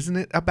about it, isn't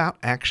it about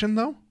action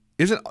though?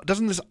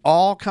 Doesn't this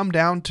all come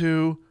down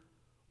to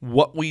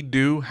what we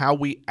do, how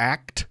we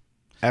act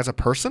as a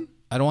person?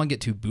 I don't want to get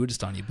too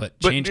Buddhist on you, but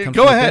change comes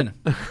go from ahead.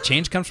 within.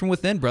 Change comes from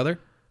within, brother.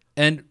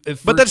 And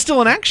but that's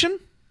still an action.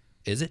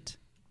 Is it?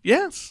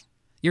 Yes.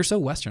 You're so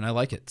Western. I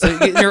like it. So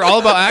you're all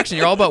about action.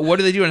 You're all about what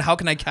do they do and how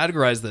can I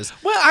categorize this?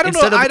 Well, I don't know.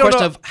 Instead of the question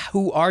know. of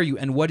who are you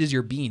and what is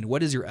your being,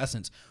 what is your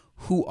essence?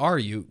 Who are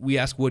you? We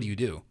ask, what do you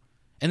do?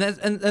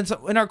 And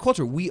so in our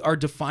culture, we are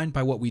defined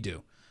by what we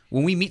do.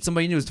 When we meet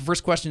somebody new, the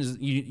first question is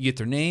you get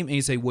their name and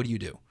you say, what do you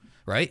do?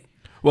 Right?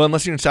 Well,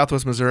 unless you're in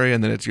Southwest Missouri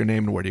and then it's your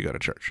name and where do you go to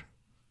church?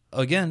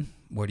 Again,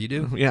 what do you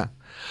do? Yeah.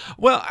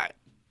 Well, I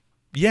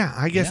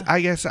guess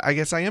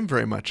I am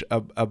very much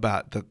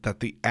about that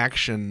the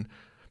action,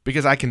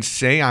 because I can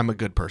say I'm a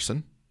good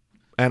person,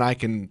 and I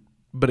can,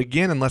 but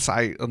again, unless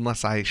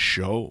I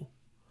show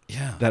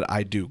that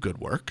I do good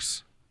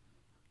works,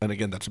 and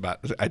again,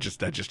 I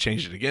just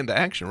changed it again to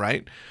action,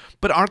 right?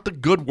 But aren't the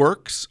good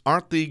works,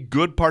 aren't the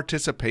good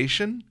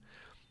participation,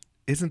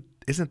 isn't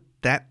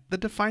that the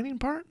defining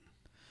part?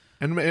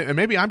 And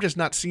maybe I'm just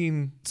not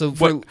seeing.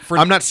 So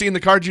I'm not seeing the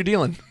cards you're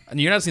dealing.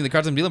 And you're not seeing the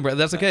cards I'm dealing, but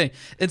that's okay.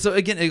 And so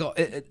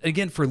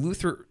again, for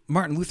Luther,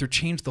 Martin Luther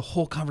changed the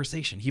whole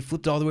conversation. He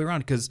flipped it all the way around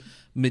because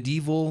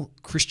medieval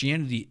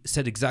Christianity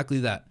said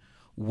exactly that.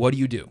 What do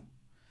you do?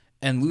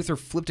 And Luther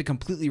flipped it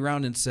completely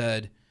around and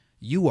said,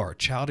 you are a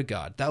child of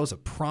God. That was a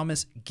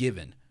promise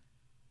given.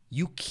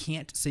 You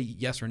can't say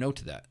yes or no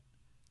to that.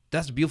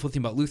 That's the beautiful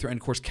thing about Luther. And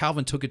of course,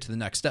 Calvin took it to the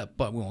next step,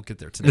 but we won't get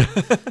there today.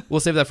 We'll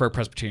save that for our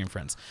Presbyterian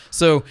friends.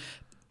 So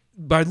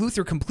by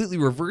Luther completely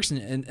reversing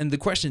it, and the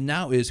question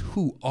now is,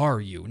 who are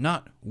you?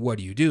 Not what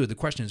do you do? The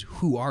question is,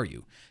 who are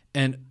you?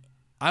 And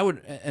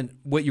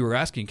what you were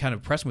asking, kind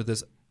of pressing with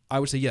this, I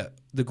would say,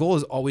 the goal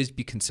is always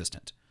be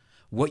consistent.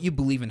 What you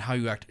believe and how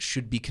you act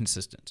should be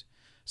consistent.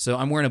 So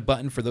I'm wearing a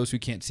button for those who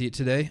can't see it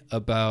today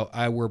about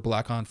I wear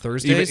black on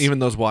Thursdays. Even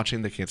those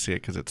watching, they can't see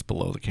it because it's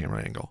below the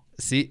camera angle.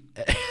 See?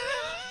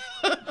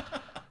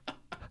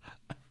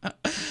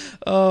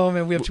 Oh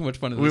man, we have too much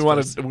fun. We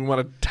want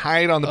to tie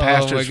it on the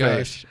pastor's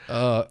face.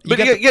 But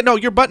no,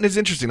 your button is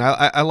interesting.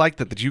 I like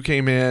that you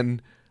came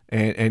in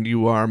and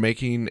you are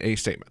making a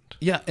statement.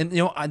 Yeah, and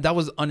that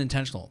was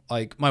unintentional.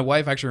 Like my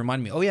wife actually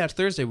reminded me, oh yeah, it's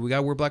Thursday. We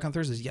gotta wear black on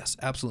Thursdays. Yes,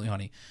 absolutely,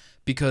 honey,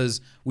 because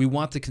we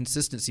want the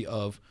consistency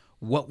of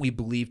what we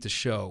believe to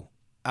show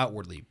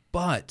outwardly.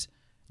 But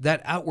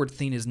that outward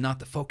thing is not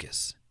the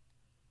focus.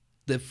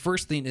 The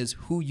first thing is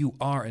who you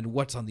are and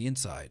what's on the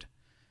inside.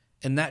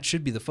 And that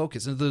should be the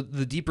focus. And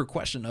the deeper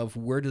question of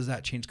where does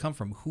that change come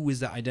from? Who is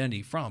that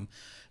identity from?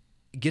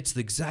 Gets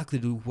exactly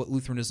to what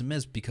Lutheranism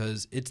is,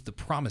 because it's the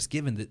promise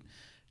given that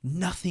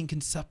nothing can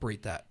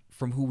separate that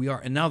from who we are.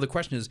 And now the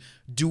question is,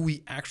 do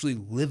we actually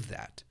live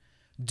that?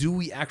 Do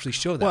we actually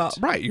show that? Well,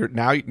 right.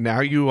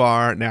 Now you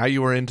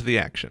are into the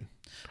action.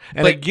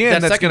 And but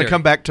again, that's going to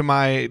come back to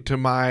my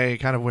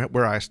kind of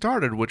where I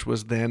started, which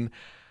was then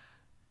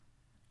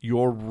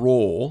your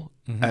role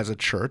as a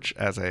church,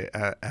 as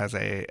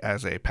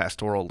a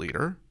pastoral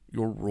leader,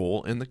 your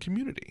role in the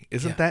community.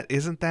 Doesn't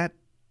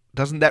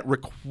that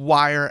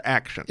require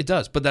action? It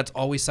does, but that's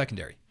always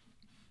secondary.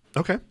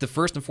 Okay. The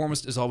first and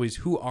foremost is always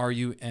who are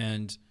you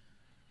and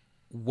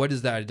what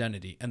is that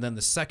identity? And then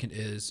the second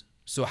is,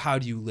 so how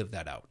do you live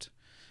that out?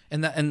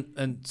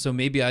 And so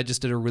maybe I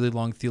just did a really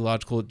long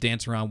theological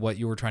dance around what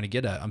you were trying to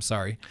get at. I'm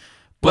sorry.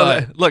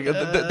 But look,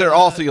 they're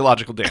all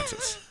theological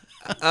dances.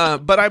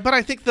 But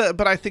I think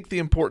the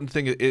important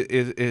thing is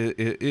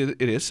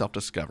it is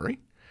self-discovery.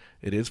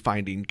 It is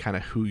finding kind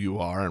of who you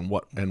are and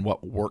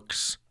what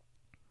works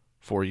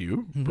for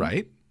you,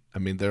 right? I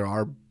mean, there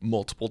are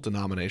multiple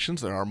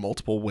denominations, there are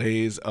multiple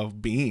ways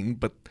of being,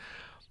 but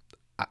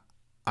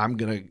I'm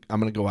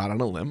gonna go out on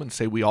a limb and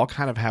say we all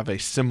kind of have a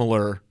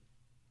similar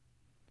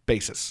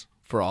basis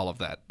for all of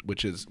that,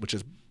 which is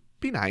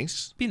be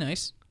nice. Be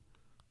nice.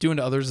 Do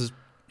unto others as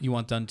you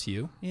want done to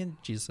you. And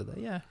Jesus said that.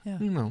 Yeah.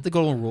 You know. The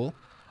golden rule.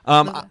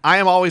 I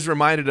am always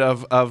reminded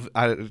of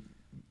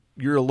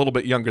you're a little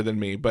bit younger than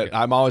me, but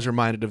I'm always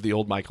reminded of the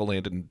old Michael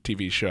Landon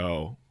TV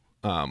show.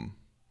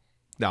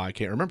 Now I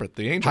can't remember it.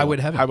 The Angel Highway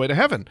to Heaven. Highway to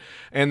Heaven.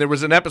 And there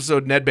was an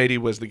episode. Ned Beatty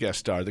was the guest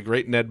star, the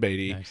great Ned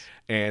Beatty, Nice.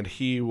 and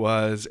he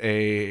was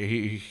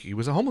a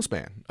homeless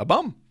man, a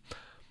bum,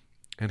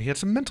 and he had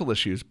some mental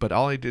issues. But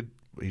all he did,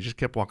 he just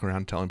kept walking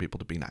around telling people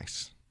to be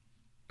nice.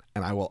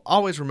 And I will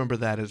always remember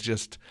that as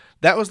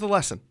that was the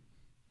lesson.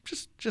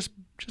 Just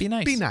Be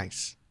nice. Be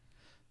nice.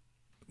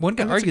 One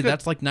could And that's argue a good-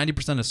 that's like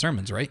 90% of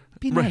sermons, right?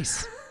 Be Right.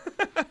 nice.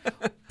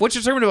 What's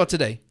your sermon about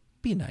today?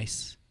 Be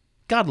nice.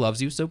 God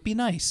loves you, so be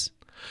nice.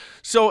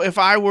 So if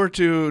I were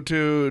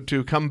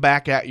to come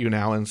back at you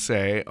now and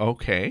say,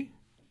 okay,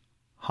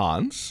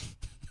 Hans,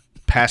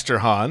 Pastor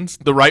Hans,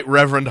 the Right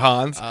Reverend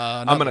Hans,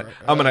 I'm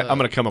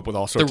gonna come up with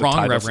all The sorts of wrong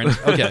titles. reverend.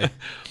 Okay.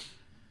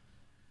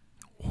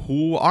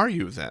 Who are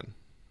you then?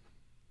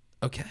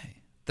 Okay.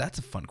 That's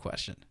a fun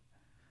question.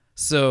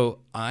 So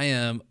I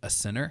am a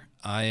sinner.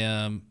 I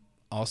am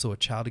also a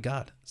child of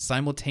God,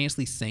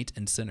 simultaneously saint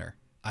and sinner.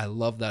 I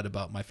love that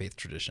about my faith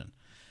tradition.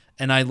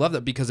 And I love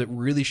that because it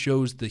really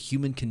shows the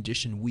human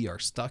condition we are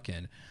stuck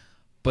in,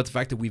 but the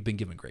fact that we've been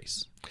given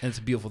grace. And it's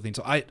a beautiful thing.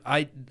 So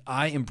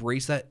I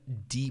embrace that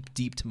deep,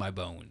 deep to my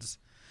bones.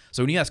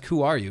 So when you ask,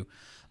 who are you?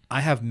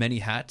 I have many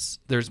hats.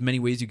 There's many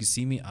ways you can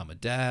see me. I'm a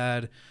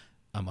dad.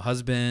 I'm a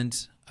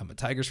husband. I'm a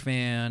Tigers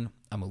fan.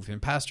 I'm a Lutheran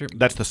pastor.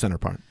 That's the center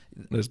part.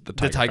 There's the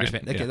Tigers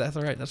fan. Okay, Yeah. that's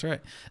all right. That's all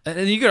right.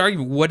 And you could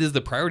argue, what is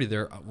the priority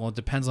there? Well, it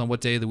depends on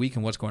what day of the week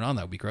and what's going on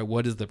that week, right?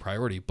 What is the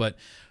priority? But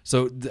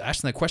so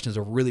asking that question is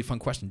a really fun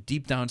question.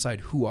 Deep down inside,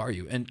 who are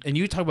you? And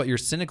you talk about your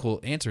cynical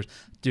answers.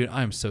 Dude,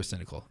 I am so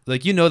cynical.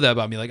 Like, you know that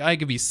about me. Like, I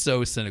could be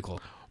so cynical.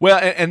 Well,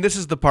 and this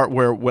is the part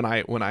where when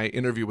I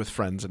interview with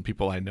friends and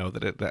people I know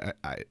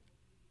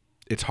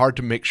it's hard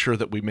to make sure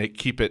that we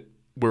keep it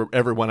where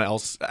everyone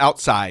else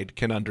outside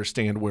can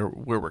understand where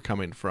we're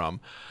coming from.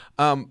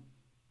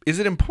 Is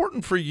it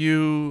important for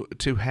you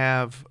to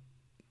have?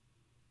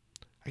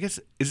 I guess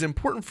is it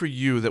important for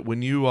you that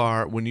when you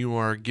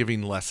are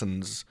giving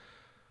lessons,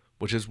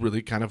 which is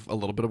really kind of a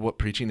little bit of what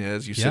preaching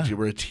is. You said Yeah. you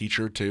were a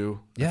teacher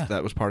too. Yeah.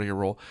 That was part of your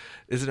role.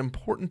 Is it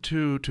important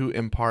to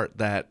impart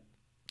that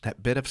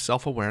bit of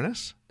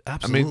self-awareness?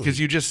 Absolutely. I mean, because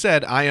you just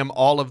said, I am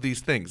all of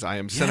these things. I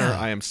am sinner. Yeah.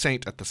 I am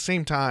saint at the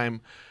same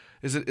time.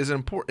 Is it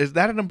important? Is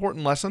that an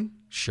important lesson?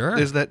 Sure.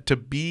 Is that to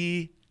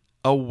be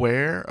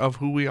aware of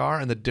who we are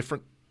and the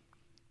different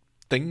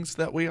things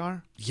that we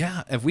are?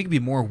 Yeah, if we could be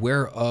more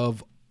aware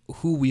of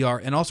who we are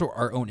and also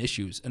our own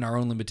issues and our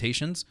own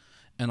limitations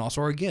and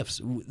also our gifts,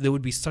 there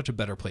would be such a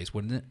better place,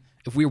 wouldn't it?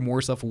 If we were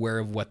more self-aware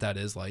of what that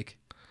is like.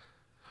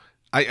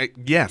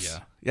 Yes.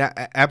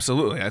 Yeah,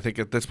 absolutely. I think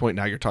at this point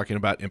now you're talking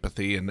about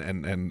empathy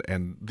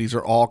and these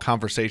are all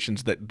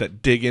conversations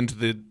that dig into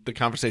the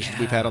conversations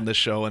we've had on this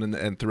show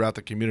and throughout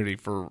the community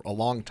for a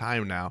long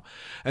time now.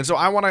 And so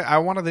I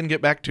want to then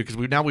get back to, because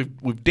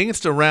we've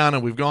danced around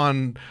and we've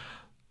gone,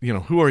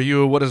 who are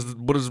you? What does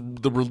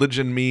the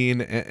religion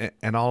mean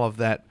and all of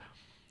that.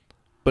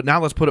 But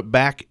now let's put it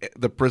back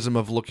the prism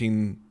of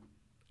looking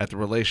at the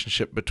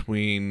relationship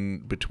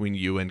between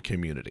you and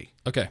community.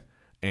 Okay.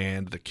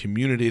 And the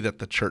community that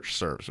the church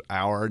serves.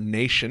 Our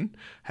nation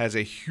has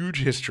a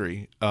huge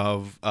history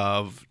of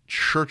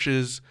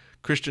churches,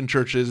 Christian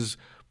churches,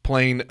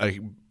 playing a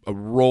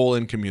role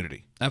in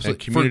community. Absolutely.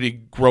 And community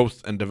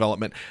growth and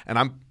development.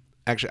 And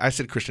I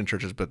said Christian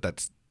churches, but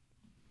that's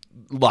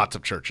lots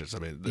of churches. I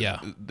mean,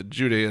 the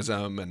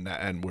Judaism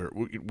and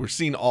we're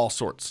seeing all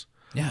sorts.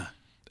 Yeah.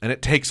 And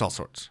it takes all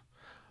sorts.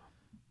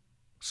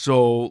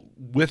 So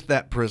with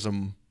that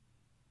prism,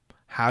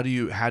 how do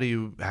you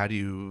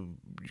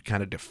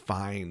kind of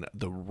define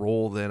the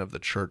role then of the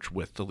church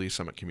with the Lee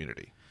Summit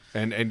community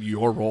and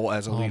your role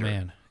as a leader? Oh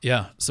man,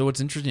 yeah. So what's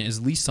interesting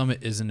is Lee Summit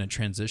is in a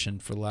transition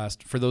for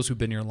those who've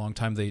been here a long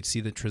time. They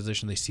see the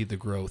transition, they see the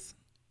growth.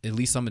 At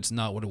Lee Summit's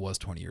not what it was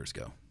 20 years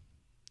ago.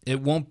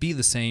 It won't be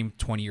the same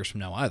 20 years from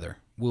now either.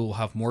 We'll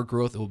have more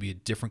growth. It will be a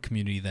different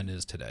community than it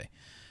is today.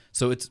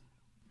 So it's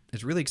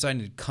really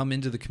exciting to come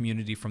into the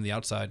community from the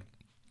outside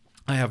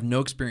I have no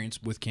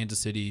experience with Kansas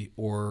City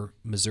or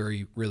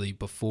Missouri really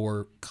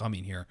before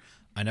coming here.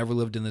 I never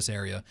lived in this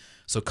area.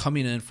 So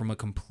coming in from a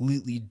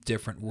completely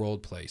different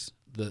world place,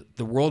 the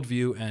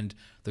worldview and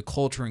the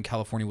culture in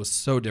California was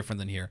so different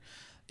than here.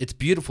 It's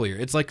beautiful here.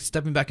 It's like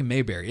stepping back in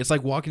Mayberry. It's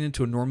like walking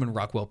into a Norman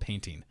Rockwell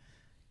painting.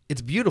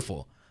 It's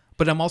beautiful.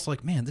 But I'm also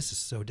like, man, this is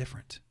so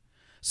different.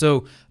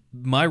 So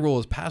my role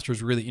as pastor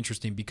is really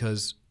interesting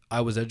because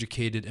I was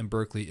educated in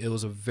Berkeley. It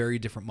was a very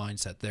different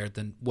mindset there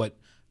than what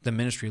the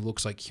ministry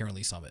looks like here in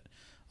Lee Summit.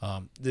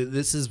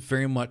 This is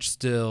very much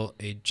still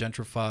a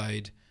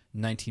gentrified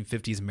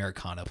 1950s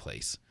Americana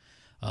place.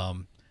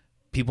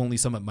 People in Lee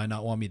Summit might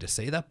not want me to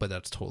say that, but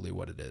that's totally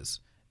what it is.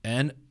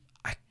 And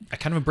I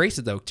kind of embrace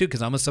it, though, too,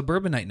 because I'm a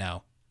suburbanite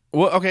now.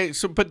 Well, okay,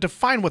 so but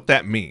define what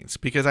that means,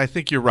 because I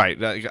think you're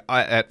right.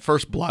 At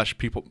first blush,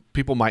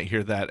 people might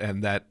hear that,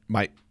 and that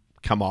might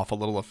come off a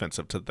little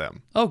offensive to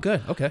them. Oh,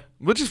 good. Okay.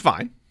 Which is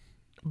fine.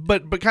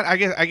 But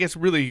kind of, I guess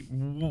really,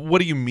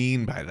 what do you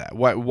mean by that?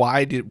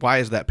 Why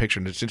is that picture?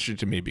 And it's interesting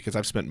to me because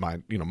I've spent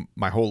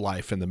my whole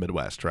life in the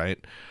Midwest,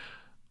 right?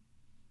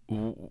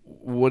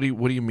 What do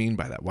you mean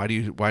by that? Why do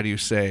you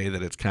say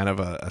that it's kind of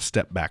a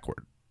step backward?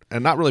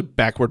 And not really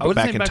backward, but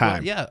back in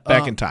time. Yeah,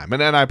 back in time.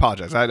 And I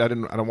apologize. I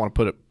don't want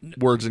to put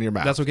words in your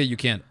mouth. That's okay. You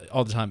can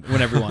all the time,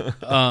 whenever you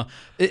want.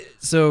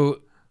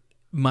 So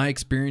my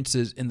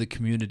experiences in the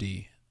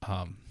community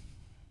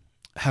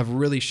have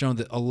really shown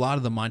that a lot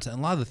of the mindset and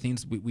a lot of the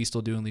things we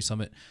still do in Lee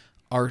Summit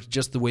are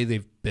just the way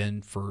they've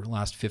been for the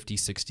last 50,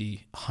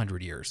 60,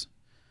 100 years.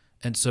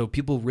 And so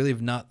people really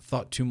have not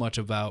thought too much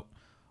about,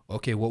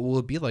 okay, what will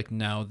it be like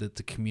now that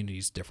the community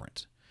is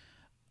different?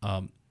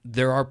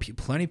 There are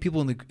plenty of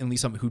people in Lee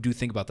Summit who do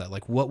think about that.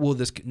 Like, what will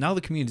this, now the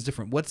community is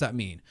different, what's that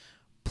mean?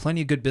 Plenty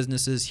of good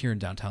businesses here in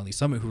downtown Lee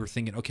Summit who are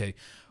thinking, okay,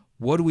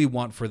 what do we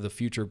want for the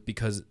future?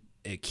 Because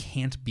it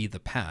can't be the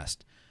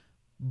past.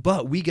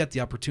 But we get the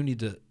opportunity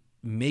to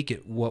make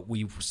it what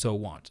we so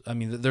want. I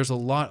mean, there's a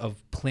lot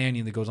of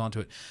planning that goes on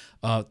to it.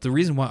 The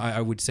reason why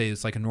I would say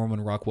it's like a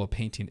Norman Rockwell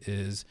painting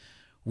is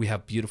we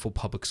have beautiful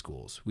public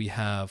schools. We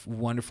have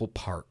wonderful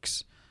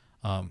parks.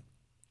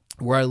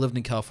 Where I lived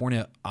in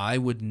California, I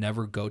would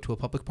never go to a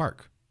public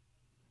park.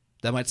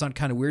 That might sound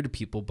kind of weird to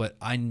people, but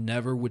I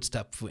never would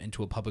step foot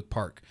into a public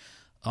park.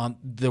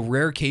 The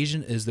rare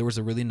occasion is there was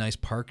a really nice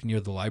park near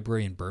the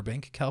library in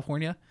Burbank,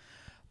 California,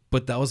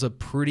 but that was a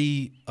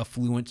pretty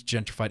affluent,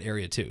 gentrified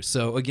area too.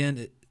 So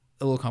again,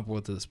 a little comparable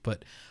with this,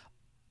 but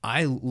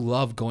I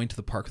love going to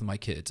the park with my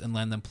kids and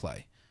letting them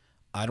play.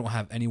 I don't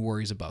have any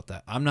worries about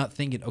that. I'm not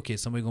thinking, okay,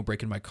 somebody's going to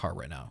break in my car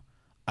right now.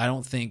 I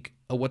don't think,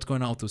 oh, what's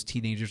going on with those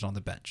teenagers on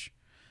the bench?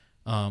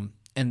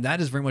 And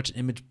that is very much an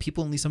image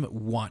people in Lee Summit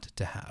want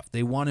to have.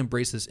 They want to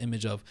embrace this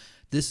image of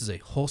this is a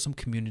wholesome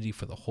community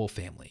for the whole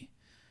family.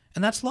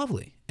 And that's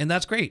lovely. And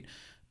that's great.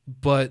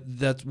 But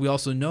that we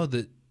also know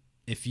that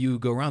if you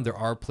go around, there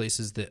are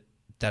places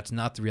that's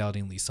not the reality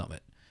in Lee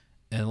Summit.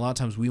 And a lot of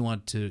times we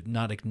want to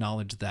not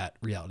acknowledge that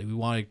reality.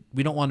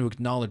 We don't want to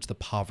acknowledge the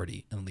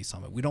poverty in Lee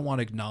Summit. We don't want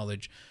to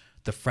acknowledge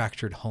the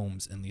fractured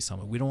homes in Lee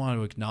Summit. We don't want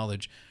to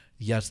acknowledge,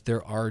 yes,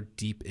 there are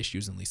deep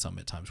issues in Lee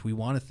Summit at times. We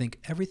want to think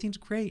everything's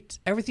great,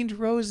 everything's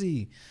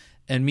rosy.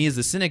 And me as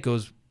the cynic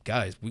goes,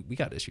 guys, we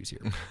got issues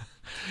here.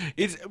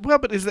 Is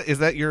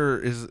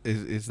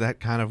that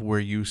kind of where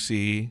you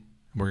see,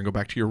 we're gonna go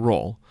back to your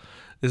role,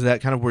 is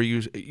that kind of where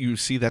you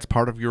see that's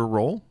part of your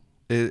role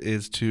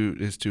is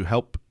to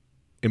help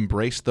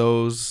embrace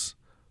those,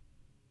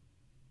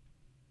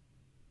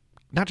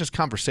 not just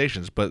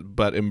conversations,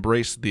 but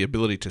embrace the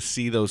ability to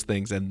see those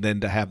things and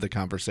then to have the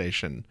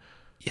conversation.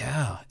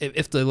 Yeah,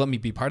 if they let me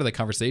be part of the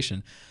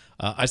conversation.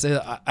 I say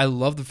that I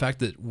love the fact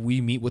that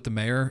we meet with the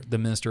mayor, the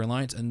Minister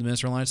Alliance, and the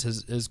Minister Alliance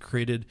has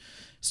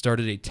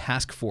started a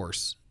task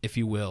force, if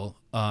you will,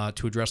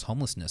 to address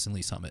homelessness in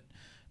Lee Summit.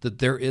 That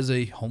there is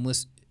a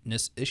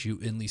homelessness issue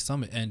in Lee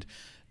Summit, and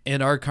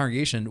in our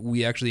congregation,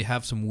 we actually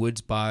have some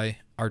woods by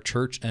our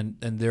church, and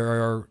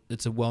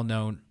it's a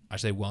well-known. I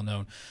say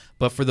well-known,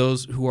 but for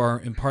those who are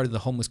in part of the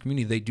homeless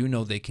community, they do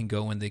know they can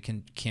go and they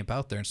can camp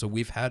out there, and so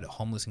we've had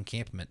homeless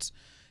encampments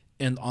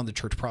on the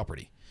church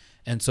property.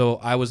 And so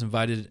I was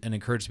invited and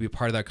encouraged to be a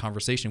part of that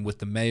conversation with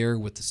the mayor,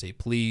 with the state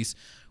police,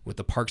 with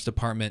the parks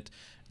department.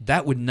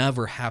 That would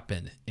never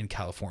happen in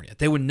California.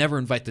 They would never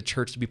invite the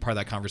church to be part of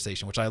that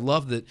conversation, which I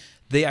love that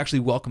they actually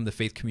welcome the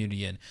faith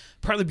community in,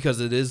 partly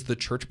because it is the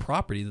church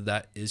property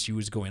that issue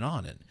is going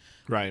on in.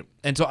 Right.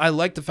 And so I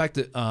like the fact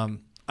that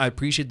I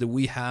appreciate that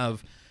we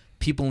have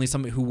people in Lee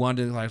Summit who want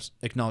to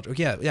acknowledge,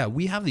 okay, yeah,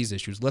 we have these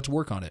issues. Let's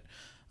work on it.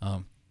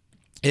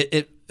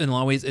 It in a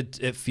lot of ways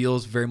it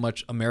feels very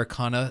much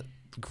Americana,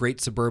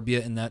 great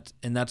suburbia, and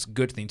that's a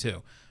good thing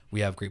too. We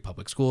have great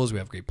public schools, we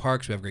have great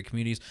parks, we have great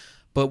communities,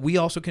 but we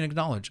also can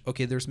acknowledge,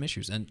 okay, there's some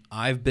issues. And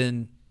I've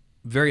been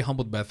very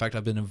humbled by the fact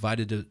I've been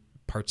invited to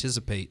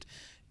participate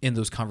in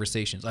those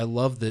conversations. I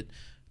love that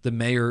the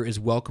mayor is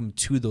welcome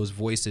to those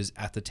voices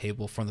at the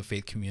table from the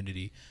faith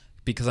community,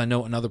 because I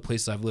know in other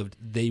places I've lived,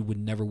 they would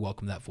never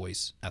welcome that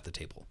voice at the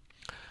table.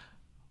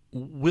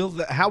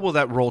 How will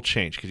that role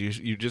change? Because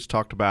you just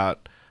talked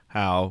about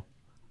how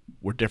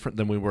we're different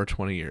than we were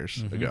 20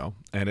 years ago,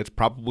 and it's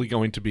probably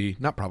going to be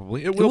not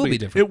probably it will will be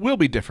different. It will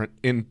be different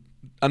in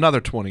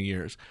another 20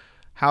 years.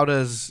 How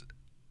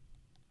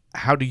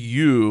do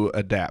you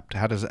adapt?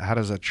 How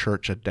does a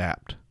church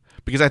adapt?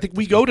 Because I think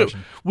we go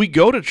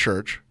to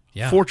church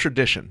for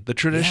tradition. The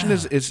tradition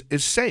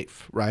is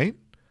safe, right?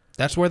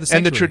 That's where the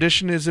and the sanctuary-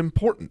 tradition is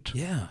important.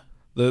 Yeah.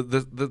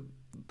 The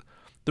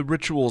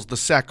rituals, the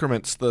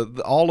sacraments,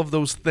 the all of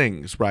those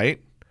things,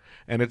 right?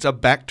 And it's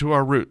back to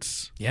our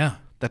roots. Yeah.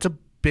 That's a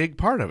big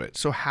part of it.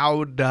 So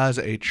how does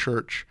a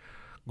church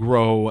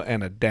grow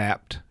and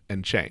adapt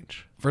and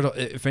change?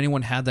 If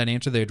anyone had that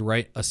answer, they'd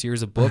write a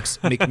series of books,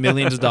 make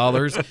millions of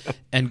dollars,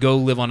 and go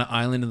live on an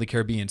island in the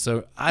Caribbean.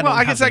 So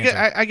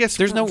I guess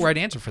there's no right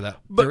answer for that.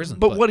 But, there isn't.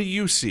 But what do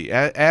you see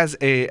as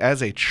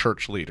a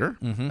church leader?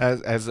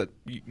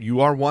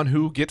 You are one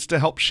who gets to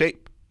help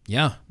shape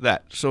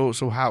that. So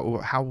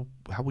how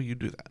will you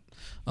do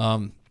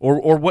that?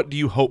 Or what do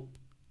you hope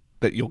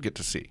that you'll get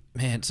to see?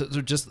 Man, so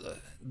just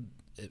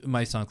it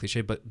might sound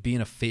cliche, but being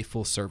a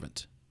faithful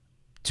servant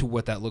to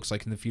what that looks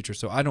like in the future.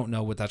 So I don't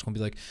know what that's going to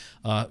be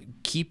like.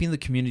 Keeping the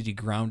community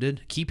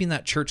grounded, keeping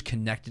that church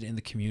connected in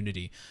the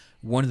community.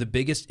 One of the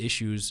biggest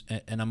issues,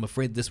 and I'm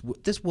afraid this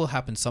will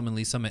happen some in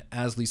Lee Summit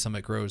as Lee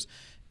Summit grows,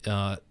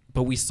 but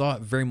we saw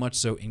it very much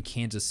so in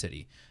Kansas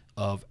City.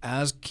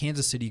 As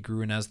Kansas City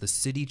grew and as the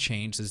city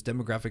changed, as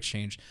demographics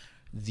changed,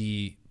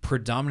 the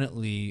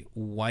predominantly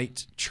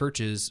white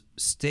churches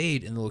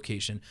stayed in the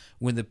location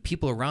when the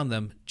people around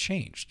them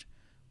changed.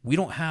 We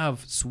don't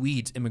have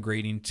Swedes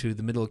immigrating to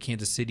the middle of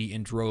Kansas City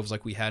in droves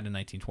like we had in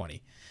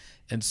 1920.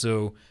 And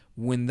so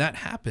when that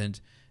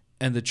happened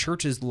and the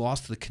churches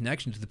lost the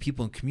connection to the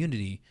people in the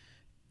community,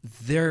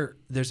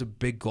 there's a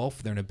big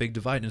gulf there and a big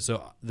divide. And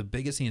so the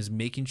biggest thing is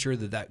making sure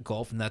that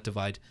gulf and that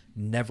divide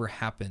never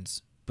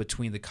happens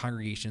between the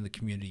congregation and the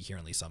community here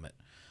in Lee Summit.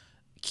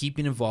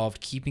 Keeping involved,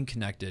 keeping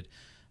connected.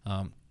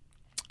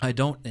 I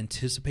don't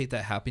anticipate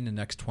that happening in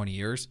the next 20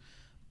 years,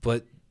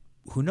 but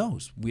who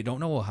knows? We don't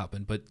know what will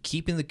happen, but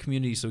keeping the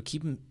community, so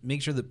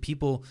make sure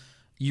that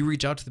you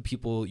reach out to the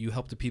people, you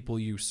help the people,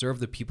 you serve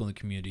the people in the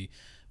community,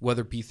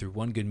 whether it be through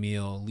One Good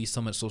Meal, Lee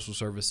Summit Social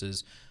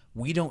Services.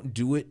 We don't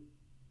do it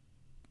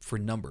for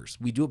numbers.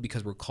 We do it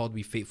because we're called to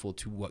be faithful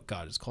to what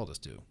God has called us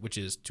to, which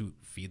is to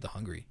feed the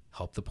hungry,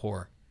 help the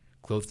poor,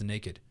 clothe the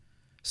naked.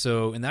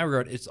 So in that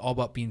regard, it's all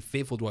about being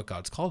faithful to what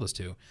God's called us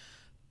to.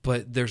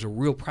 But there's a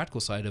real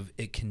practical side of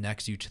it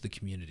connects you to the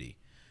community.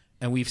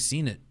 And we've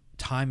seen it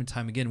time and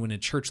time again when a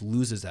church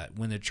loses that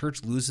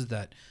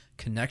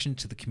connection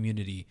to the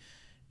community,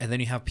 and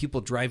then you have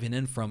people driving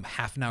in from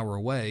half an hour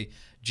away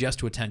just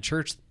to attend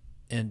church,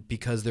 and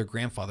because their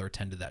grandfather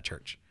attended that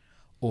church,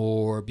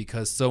 or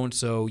because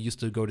so-and-so used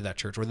to go to that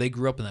church, or they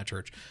grew up in that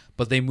church,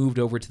 but they moved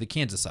over to the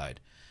Kansas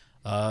side.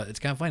 It's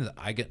kind of funny that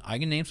I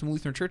can name some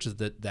Lutheran churches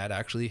that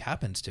actually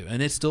happens to,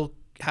 and it's still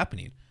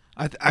happening.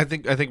 I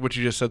think what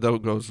you just said though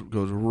goes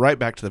right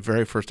back to the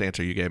very first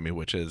answer you gave me,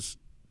 which is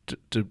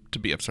to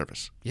be of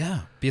service.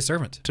 Yeah, be a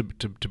servant.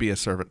 To be a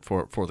servant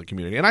for the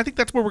community. And I think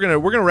that's where we're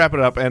gonna wrap it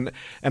up. And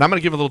I'm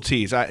gonna give a little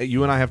tease.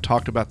 You and I have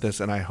talked about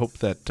this, and I hope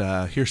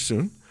that here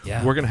soon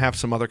we're gonna have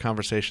some other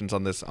conversations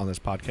on this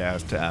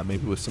podcast,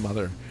 maybe with some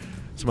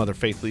other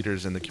faith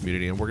leaders in the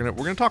community, and we're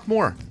gonna talk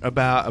more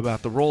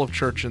about the role of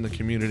church in the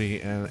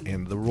community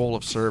and the role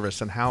of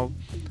service and how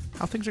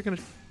things are gonna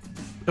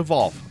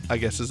evolve, I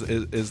guess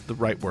is the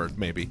right word,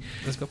 maybe.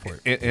 Let's go for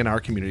it. In our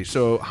community.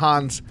 So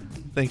Hans,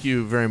 thank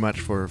you very much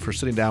for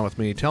sitting down with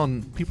me,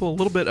 telling people a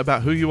little bit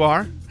about who you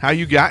are, how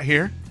you got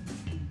here,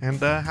 and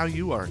how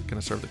you are going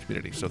to serve the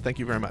community. So thank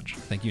you very much.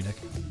 Thank you, Nick.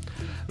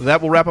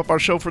 That will wrap up our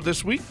show for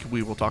this week.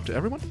 We will talk to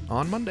everyone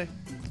on Monday.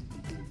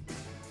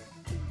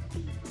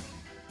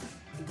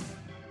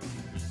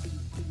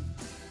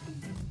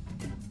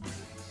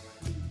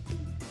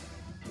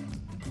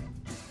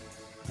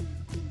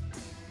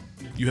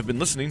 You have been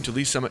listening to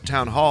Lee Summit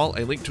Town Hall,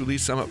 a Link to Lee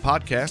Summit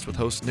podcast with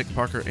hosts Nick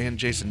Parker and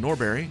Jason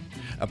Norberry.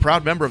 A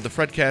proud member of the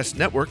Fredcast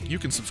Network, you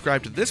can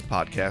subscribe to this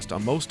podcast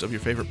on most of your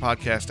favorite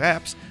podcast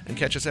apps and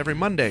catch us every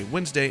Monday,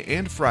 Wednesday,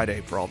 and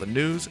Friday for all the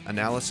news,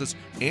 analysis,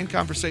 and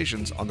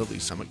conversations on the Lee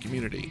Summit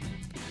community.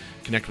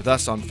 Connect with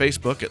us on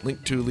Facebook at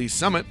Link to Lee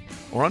Summit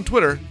or on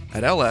Twitter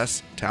at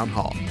LS Town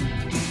Hall.